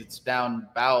days. It's down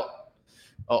about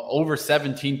over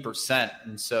 17%.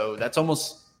 And so that's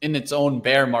almost in its own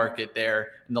bear market there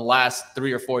in the last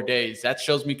 3 or 4 days. That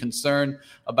shows me concern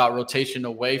about rotation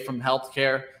away from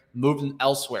healthcare, moving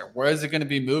elsewhere. Where is it going to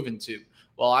be moving to?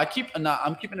 Well, I'm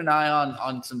keeping an eye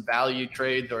on some value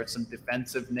trades or some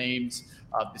defensive names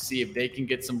to see if they can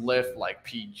get some lift, like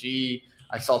PG.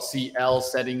 I saw CL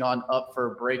setting on up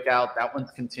for a breakout. That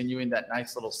one's continuing that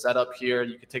nice little setup here.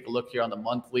 You can take a look here on the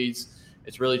monthlies.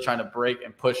 It's really trying to break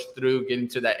and push through, getting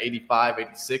to that 85,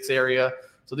 86 area.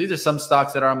 So these are some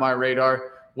stocks that are on my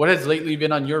radar. What has lately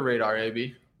been on your radar,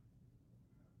 AB?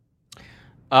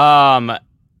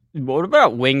 What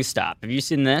about Wingstop? Have you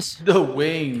seen this? The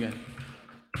Wing.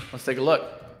 Let's take a look.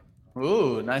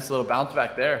 Ooh, nice little bounce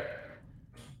back there.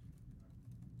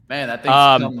 Man, that thing's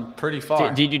come pretty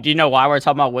far. Do you know why we're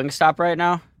talking about Wingstop right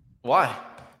now? Why?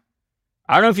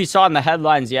 I don't know if you saw in the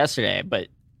headlines yesterday, but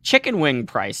chicken wing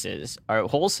prices, or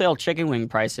wholesale chicken wing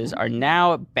prices, are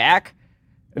now back.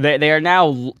 They are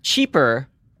now cheaper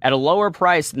at a lower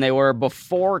price than they were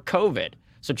before COVID.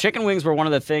 So chicken wings were one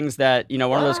of the things that, one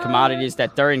of those commodities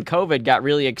that during COVID got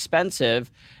really expensive,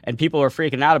 and people were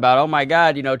freaking out about, oh my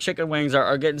God, chicken wings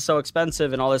are getting so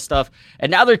expensive and all this stuff.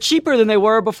 And now they're cheaper than they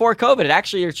were before COVID.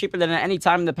 Actually, they're cheaper than at any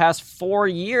time in the past 4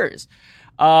 years.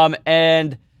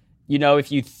 And,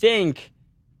 if you think,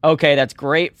 okay, that's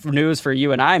great news for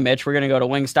you and I, Mitch, we're going to go to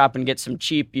Wingstop and get some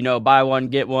cheap, buy one,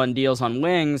 get one deals on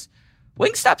wings.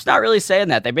 Wingstop's not really saying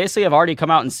that. They basically have already come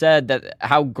out and said that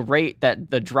how great that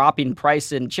the dropping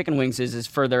price in chicken wings is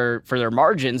for their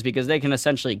margins, because they can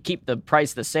essentially keep the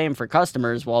price the same for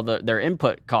customers while their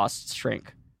input costs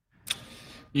shrink.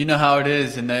 You know how it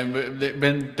is, and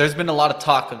then there's been a lot of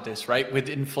talk of this, right? With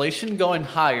inflation going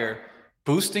higher,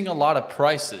 boosting a lot of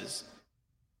prices.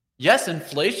 Yes,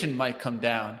 inflation might come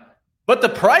down, but the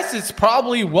prices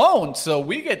probably won't. So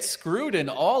we get screwed in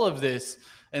all of this.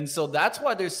 And so that's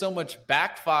why there's so much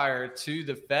backfire to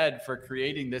the Fed for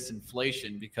creating this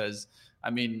inflation, because,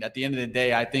 at the end of the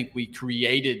day, I think we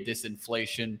created this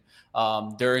inflation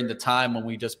during the time when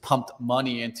we just pumped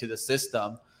money into the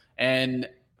system. And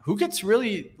who gets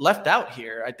really left out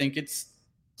here? I think it's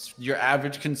your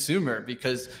average consumer,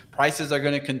 because prices are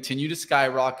going to continue to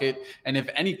skyrocket. And if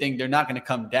anything, they're not going to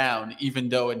come down, even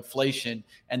though inflation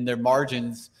and their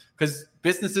margins, because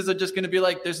businesses are just going to be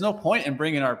like, there's no point in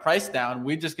bringing our price down.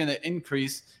 We're just going to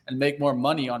increase and make more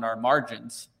money on our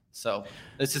margins. So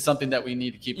this is something that we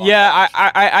need to keep on. Yeah,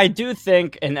 I do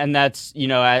think, and that's,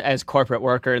 as corporate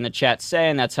worker in the chat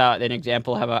saying, that's how an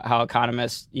example of how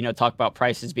economists, talk about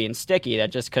prices being sticky,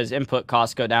 that just because input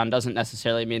costs go down doesn't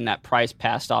necessarily mean that price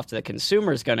passed off to the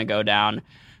consumer is going to go down.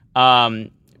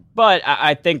 But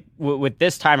I think with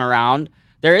this time around,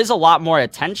 there is a lot more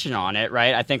attention on it,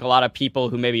 right? I think a lot of people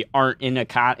who maybe aren't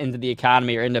into the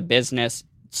economy or into business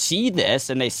see this,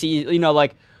 and they see,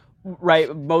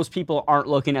 right, most people aren't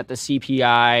looking at the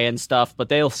CPI and stuff, but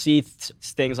they'll see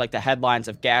things like the headlines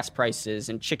of gas prices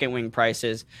and chicken wing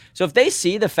prices. So if they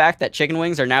see the fact that chicken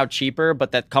wings are now cheaper,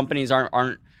 but that companies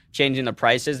aren't changing the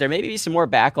prices, there may be some more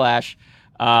backlash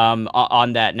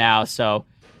on that now. So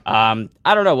I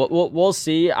don't know. We'll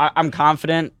see. I'm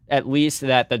confident, at least,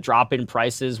 that the drop in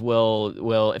prices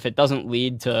will, if it doesn't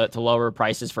lead to lower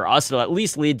prices for us, it'll at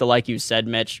least lead to, like you said,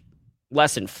 Mitch,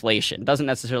 less inflation. Doesn't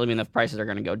necessarily mean the prices are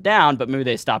going to go down, but maybe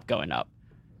they stop going up.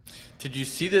 Did you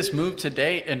see this move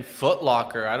today in Foot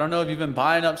Locker? I don't know if you've been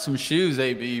buying up some shoes,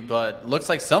 AB, but looks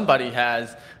like somebody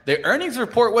has. Their earnings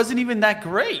report wasn't even that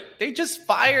great. They just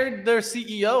fired their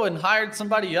CEO and hired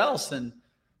somebody else. And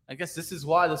I guess this is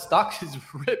why the stock is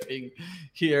ripping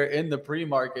here in the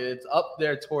pre-market. It's up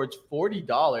there towards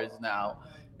 $40 now.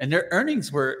 And their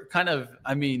earnings were kind of,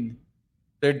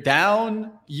 they're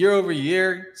down year over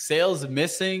year, sales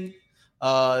missing.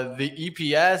 The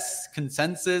EPS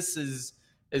consensus is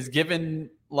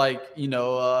given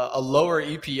a lower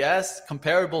EPS.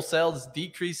 Comparable sales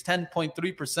decreased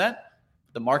 10.3%.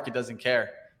 The market doesn't care.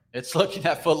 It's looking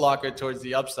at Foot Locker towards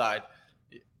the upside.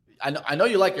 I know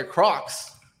you like your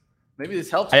Crocs. Maybe this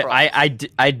helps.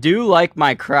 I do like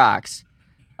my Crocs.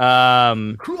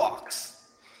 Crocs.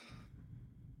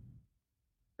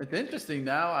 It's interesting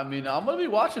now. I'm going to be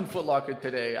watching Foot Locker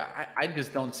today. I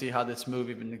just don't see how this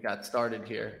move even got started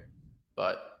here.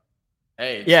 But,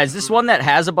 hey. Yeah, is this one that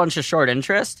has a bunch of short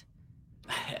interest?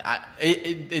 I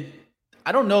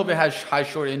don't know if it has high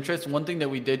short interest. One thing that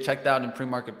we did check out in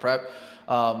pre-market prep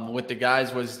with the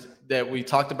guys was that we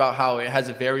talked about how it has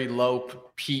a very low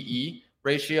PE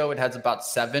ratio. It has about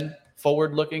 7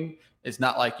 forward looking. It's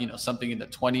not like, something in the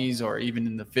 20s or even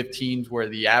in the 15s where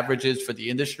the average is for the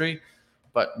industry.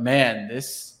 But man,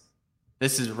 this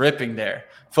is ripping there.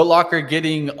 Foot Locker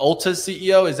getting Ulta's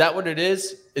CEO. Is that what it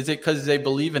is? Is it because they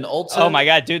believe in Ulta? Oh my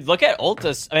God, dude, look at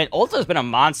Ulta's. Ulta's been a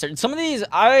monster. Some of these,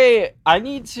 I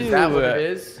need to. Is that what it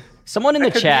is? Someone in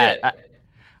the chat.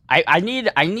 I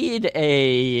need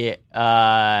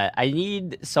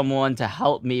someone to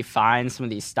help me find some of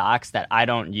these stocks that I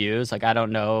don't use. Like, I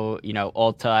don't know,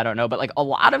 Ulta, I don't know, but like a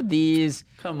lot of these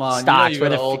stocks where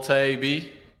the Ulta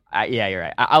AB. Yeah, you're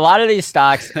right. A lot of these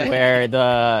stocks where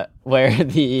I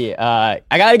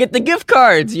gotta get the gift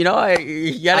cards. You gotta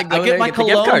go there and get the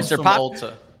gift cards. They're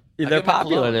Ulta. They're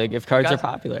popular. The gift cards are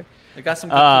popular. They got some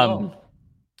good cologne.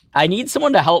 I need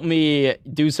someone to help me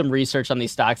do some research on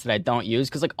these stocks that I don't use,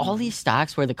 because like all these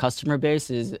stocks where the customer base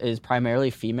is primarily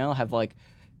female have like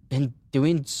been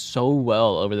doing so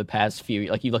well over the past few.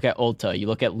 Like you look at Ulta, you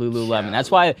look at Lululemon.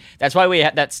 That's why we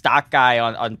had that stock guy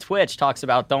on Twitch talks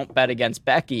about don't bet against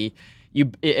Becky.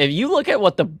 if you look at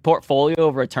what the portfolio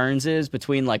of returns is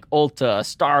between like Ulta,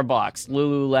 Starbucks,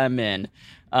 Lululemon,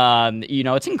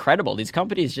 it's incredible. These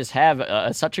companies just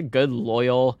have such a good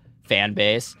loyal fan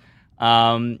base.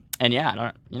 And yeah,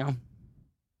 I don't,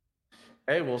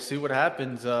 Hey, we'll see what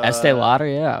happens. Estee Lauder,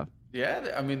 yeah.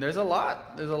 Yeah, I mean, there's a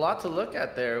lot to look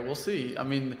at there. We'll see. I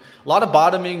mean, a lot of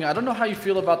bottoming. I don't know how you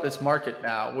feel about this market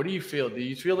now. What do you feel? Do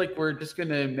you feel like we're just going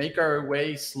to make our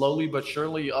way slowly but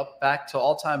surely up back to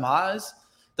all-time highs?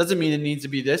 Doesn't mean it needs to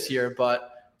be this year,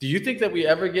 but do you think that we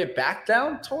ever get back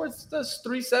down towards the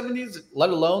 370s, let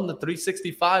alone the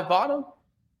 365 bottom?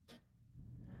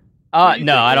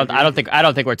 No, I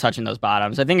don't think we're touching those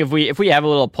bottoms. I think if we have a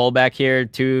little pullback here,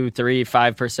 2, 3,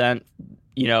 5%,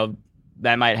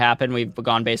 that might happen. We've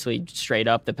gone basically straight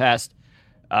up the past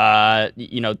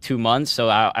 2 months, so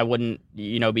I wouldn't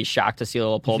be shocked to see a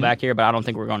little pullback here, but I don't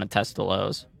think we're going to test the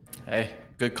lows. Hey,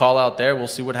 good call out there. We'll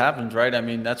see what happens, right? I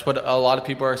mean, that's what a lot of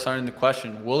people are starting to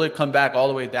question. Will it come back all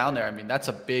the way down there? I mean, that's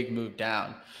a big move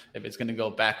down if it's going to go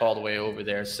back all the way over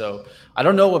there. So I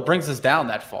don't know what brings us down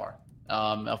that far.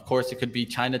 Of course, it could be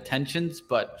China tensions,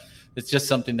 but it's just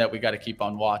something that we got to keep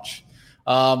on watch.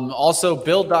 Also,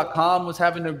 Build.com was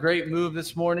having a great move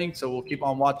this morning, so we'll keep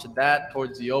on watching that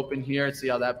towards the open here, see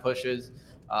how that pushes,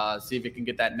 see if it can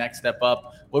get that next step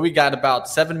up. Well, we got about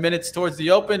 7 minutes towards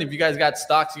the open. If you guys got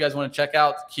stocks you guys want to check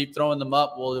out, keep throwing them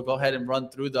up. We'll go ahead and run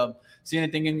through them. See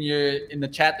anything in the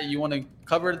chat that you want to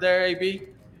cover there, AB?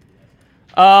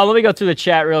 Let me go through the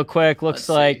chat real quick. Looks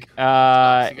like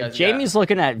Jamie's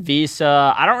looking at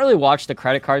Visa. I don't really watch the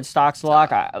credit card stocks a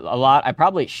lot. I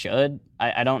probably should.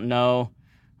 I don't know.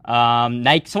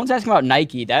 Nike. Someone's asking about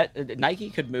Nike. That Nike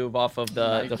could move off of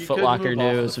the Foot Locker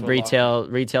news,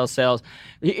 retail sales.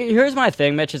 Here's my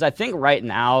thing, Mitch. Is I think right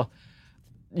now,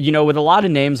 with a lot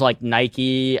of names like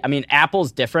Nike. I mean,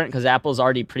 Apple's different because Apple's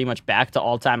already pretty much back to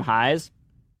all-time highs.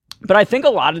 But I think a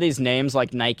lot of these names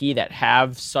like Nike that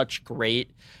have such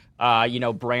great,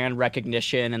 brand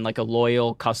recognition and like a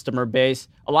loyal customer base,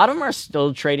 a lot of them are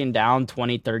still trading down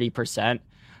 20, 30%.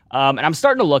 And I'm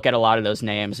starting to look at a lot of those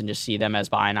names and just see them as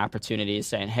buying opportunities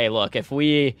saying, hey, look, if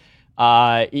we,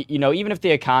 even if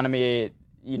the economy,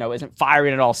 isn't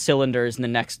firing at all cylinders in the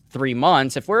next 3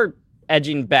 months, if we're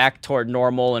edging back toward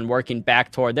normal and working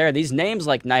back toward there, these names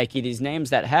like Nike, these names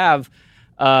that have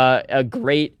a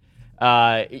great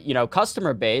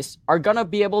customer base are going to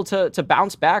be able to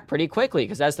bounce back pretty quickly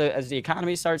because as the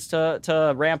economy starts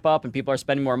to ramp up and people are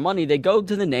spending more money, they go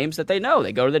to the names that they know.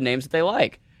 They go to the names that they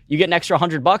like. You get an extra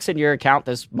 $100 in your account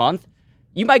this month,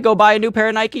 you might go buy a new pair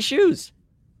of Nike shoes.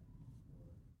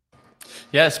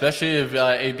 Yeah, especially if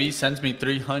AB sends me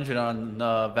 300 on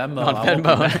Venmo.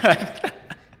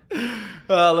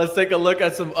 Let's take a look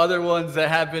at some other ones that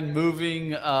have been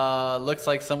moving. Looks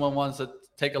like someone wants to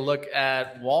take a look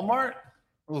at Walmart.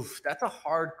 Oof, that's a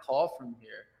hard call from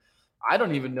here. I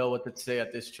don't even know what to say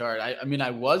at this chart. I mean,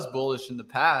 I was bullish in the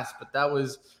past, but that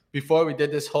was before we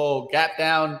did this whole gap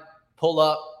down, pull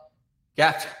up,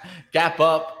 gap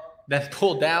up, then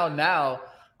pull down now.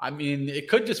 I mean, it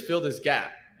could just fill this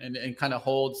gap and kind of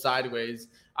hold sideways.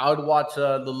 I would watch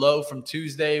the low from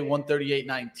Tuesday,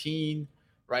 138.19.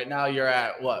 Right now you're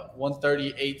at what,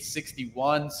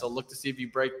 138.61. So look to see if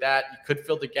you break that. You could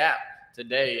fill the gap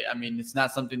today. I mean, it's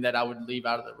not something that I would leave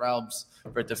out of the realms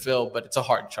for it to fill, but it's a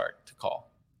hard chart to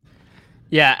call.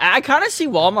 Yeah, I kind of see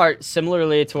Walmart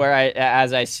similarly to where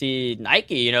I see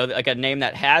Nike, like a name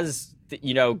that has,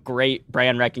 great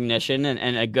brand recognition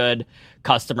and a good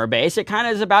customer base. It kind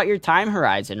of is about your time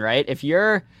horizon, right? If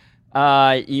you're,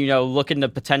 looking to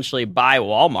potentially buy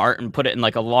Walmart and put it in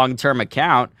like a long-term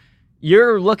account,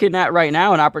 you're looking at right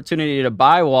now an opportunity to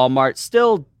buy Walmart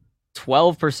still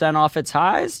 12% off its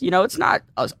highs. It's not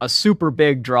a super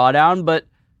big drawdown, but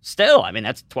still, I mean,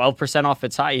 that's 12% off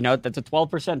its high. That's a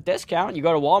 12% discount. You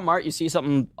go to Walmart, you see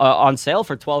something on sale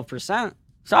for 12%.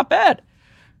 It's not bad.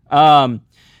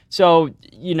 So,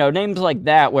 names like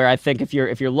that, where I think if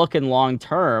you're looking long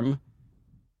term,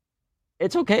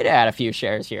 it's okay to add a few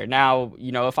shares here. Now,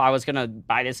 if I was going to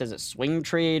buy this as a swing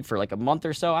trade for like a month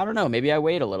or so, I don't know, maybe I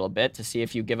wait a little bit to see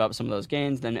if you give up some of those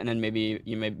gains, and then maybe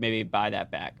you maybe buy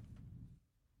that back.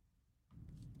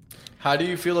 How do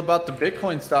you feel about the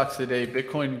Bitcoin stocks today?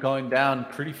 Bitcoin going down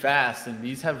pretty fast, and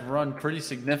these have run pretty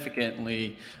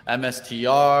significantly.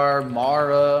 MSTR,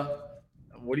 Mara.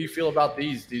 What do you feel about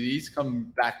these? Do these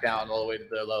come back down all the way to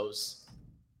their lows?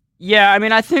 Yeah, I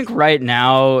mean, I think right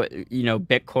now,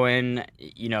 Bitcoin,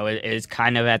 is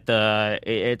kind of at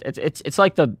it's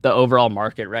like the overall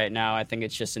market right now. I think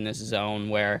it's just in this zone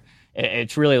where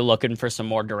it's really looking for some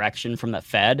more direction from the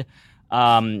Fed,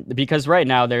 because right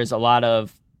now there's a lot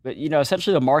of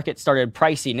essentially the market started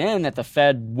pricing in that the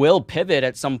Fed will pivot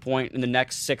at some point in the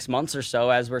next 6 months or so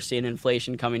as we're seeing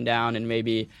inflation coming down and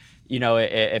maybe,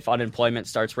 if unemployment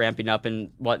starts ramping up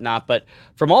and whatnot. But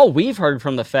from all we've heard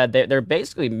from the Fed, they're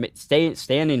basically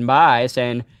standing by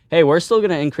saying, hey, we're still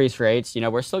going to increase rates.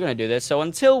 We're still going to do this. So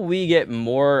until we get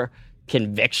more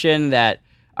conviction that,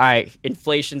 all right,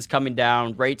 inflation's coming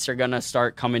down, rates are going to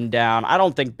start coming down, I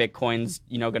don't think Bitcoin's,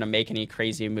 going to make any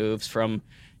crazy moves from,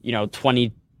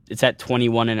 it's at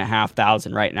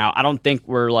 21,500 right now. I don't think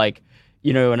we're going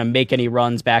to make any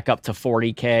runs back up to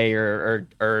 40K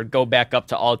or go back up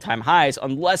to all-time highs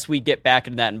unless we get back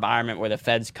into that environment where the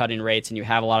Fed's cutting rates and you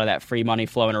have a lot of that free money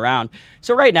flowing around.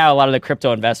 So right now, a lot of the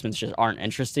crypto investments just aren't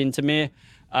interesting to me.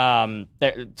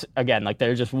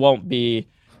 There just won't be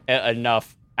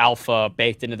enough alpha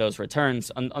baked into those returns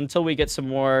until we get some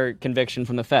more conviction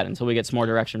from the Fed, until we get some more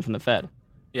direction from the Fed.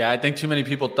 Yeah, I think too many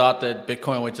people thought that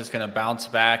Bitcoin was just going to bounce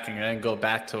back and then go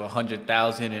back to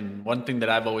 100,000. And one thing that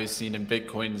I've always seen in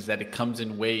Bitcoin is that it comes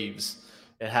in waves.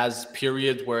 It has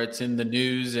periods where it's in the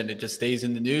news and it just stays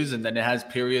in the news. And then it has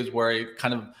periods where it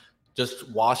kind of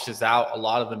just washes out a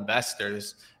lot of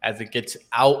investors as it gets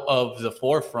out of the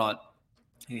forefront.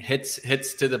 It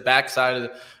hits to the backside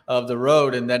of the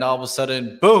road. And then all of a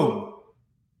sudden, boom,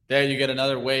 there you get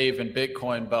another wave in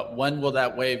Bitcoin. But when will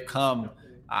that wave come?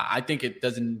 I think it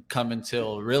doesn't come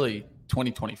until really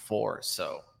 2024.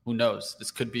 So who knows?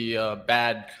 This could be a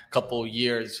bad couple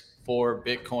years for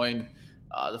Bitcoin.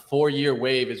 The 4-year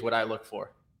wave is what I look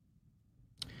for.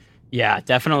 Yeah,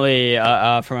 definitely.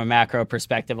 From a macro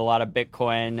perspective, a lot of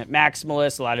Bitcoin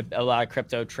maximalists, a lot of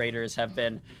crypto traders have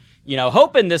been,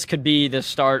 hoping this could be the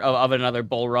start of another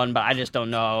bull run. But I just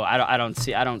don't know. I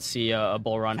don't see a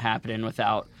bull run happening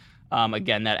without,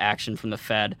 again, that action from the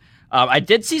Fed. I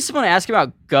did see someone ask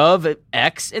about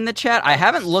GovX in the chat. I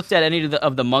haven't looked at any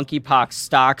of the monkeypox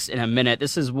stocks in a minute.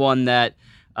 This is one that,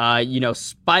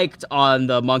 spiked on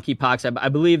the monkeypox. I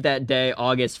believe that day,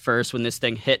 August 1st, when this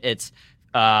thing hit its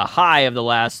high of the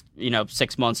last,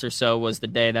 6 months or so, was the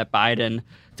day that Biden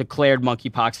declared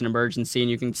monkeypox an emergency. And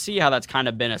you can see how that's kind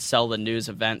of been a sell the news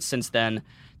event since then,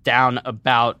 down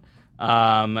about,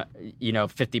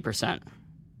 50%.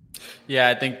 Yeah,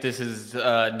 I think this is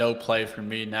no play for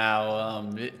me now.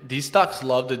 These stocks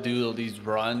love to do these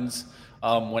runs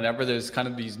whenever there's kind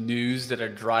of these news that are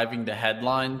driving the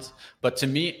headlines. But to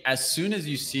me, as soon as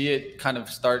you see it kind of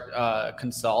start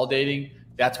consolidating,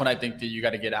 that's when I think that you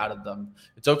got to get out of them.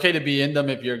 It's okay to be in them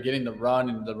if you're getting the run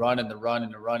and the run and the run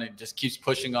and the run, and it just keeps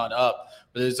pushing on up.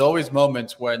 But there's always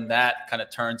moments when that kind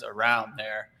of turns around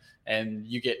there and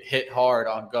you get hit hard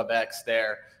on GovX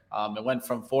there. It went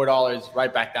from $4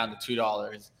 right back down to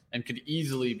 $2 and could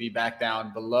easily be back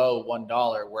down below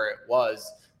 $1 where it was.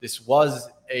 This was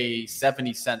a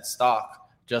 70-cent stock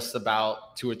just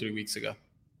about 2 or 3 weeks ago.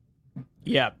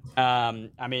 Yeah.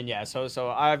 So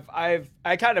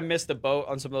I kind of missed the boat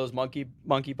on some of those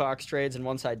monkeypox trades. And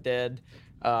once I did,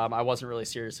 I wasn't really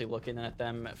seriously looking at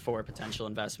them for potential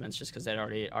investments just because they'd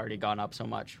already gone up so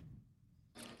much.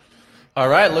 All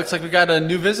right. Looks like we got a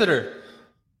new visitor.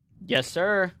 Yes,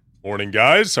 sir. Morning,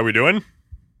 guys. How we doing?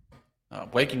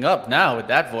 Waking up now with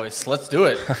that voice. Let's do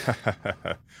it.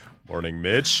 Morning,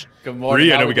 Mitch. Good morning.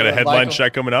 Bree, I know we got a headline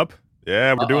check coming up.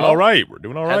 Yeah, we're doing all right. We're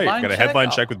doing all right. Got a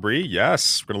headline check with Bree.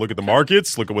 Yes. We're going to look at the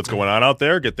markets, look at what's going on out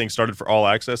there, get things started for All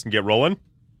Access and get rolling.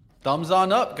 Thumbs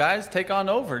on up, guys. Take on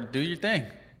over. Do your thing.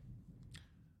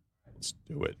 Let's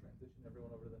do it.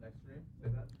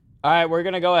 All right, we're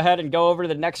going to go ahead and go over to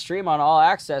the next stream on All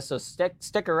Access, so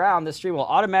stick around. This stream will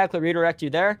automatically redirect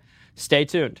you there. Stay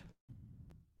tuned.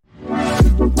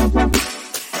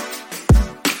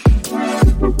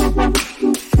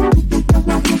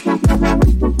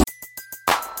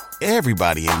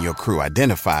 Everybody in your crew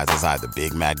identifies as either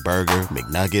Big Mac Burger,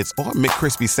 McNuggets, or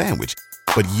McCrispy Sandwich,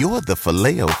 but you're the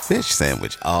Filet-O-Fish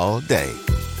Sandwich all day.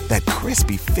 That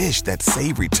crispy fish, that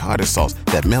savory tartar sauce,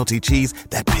 that melty cheese,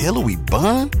 that pillowy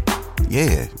bun.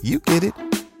 Yeah, you get it.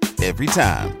 Every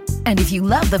time. And if you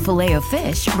love the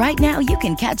Filet-O-Fish, right now you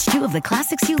can catch 2 of the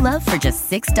classics you love for just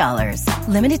 $6.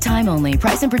 Limited time only.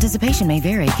 Price and participation may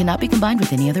vary. Cannot be combined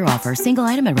with any other offer. Single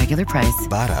item at regular price.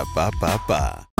 Ba-da-ba-ba-ba.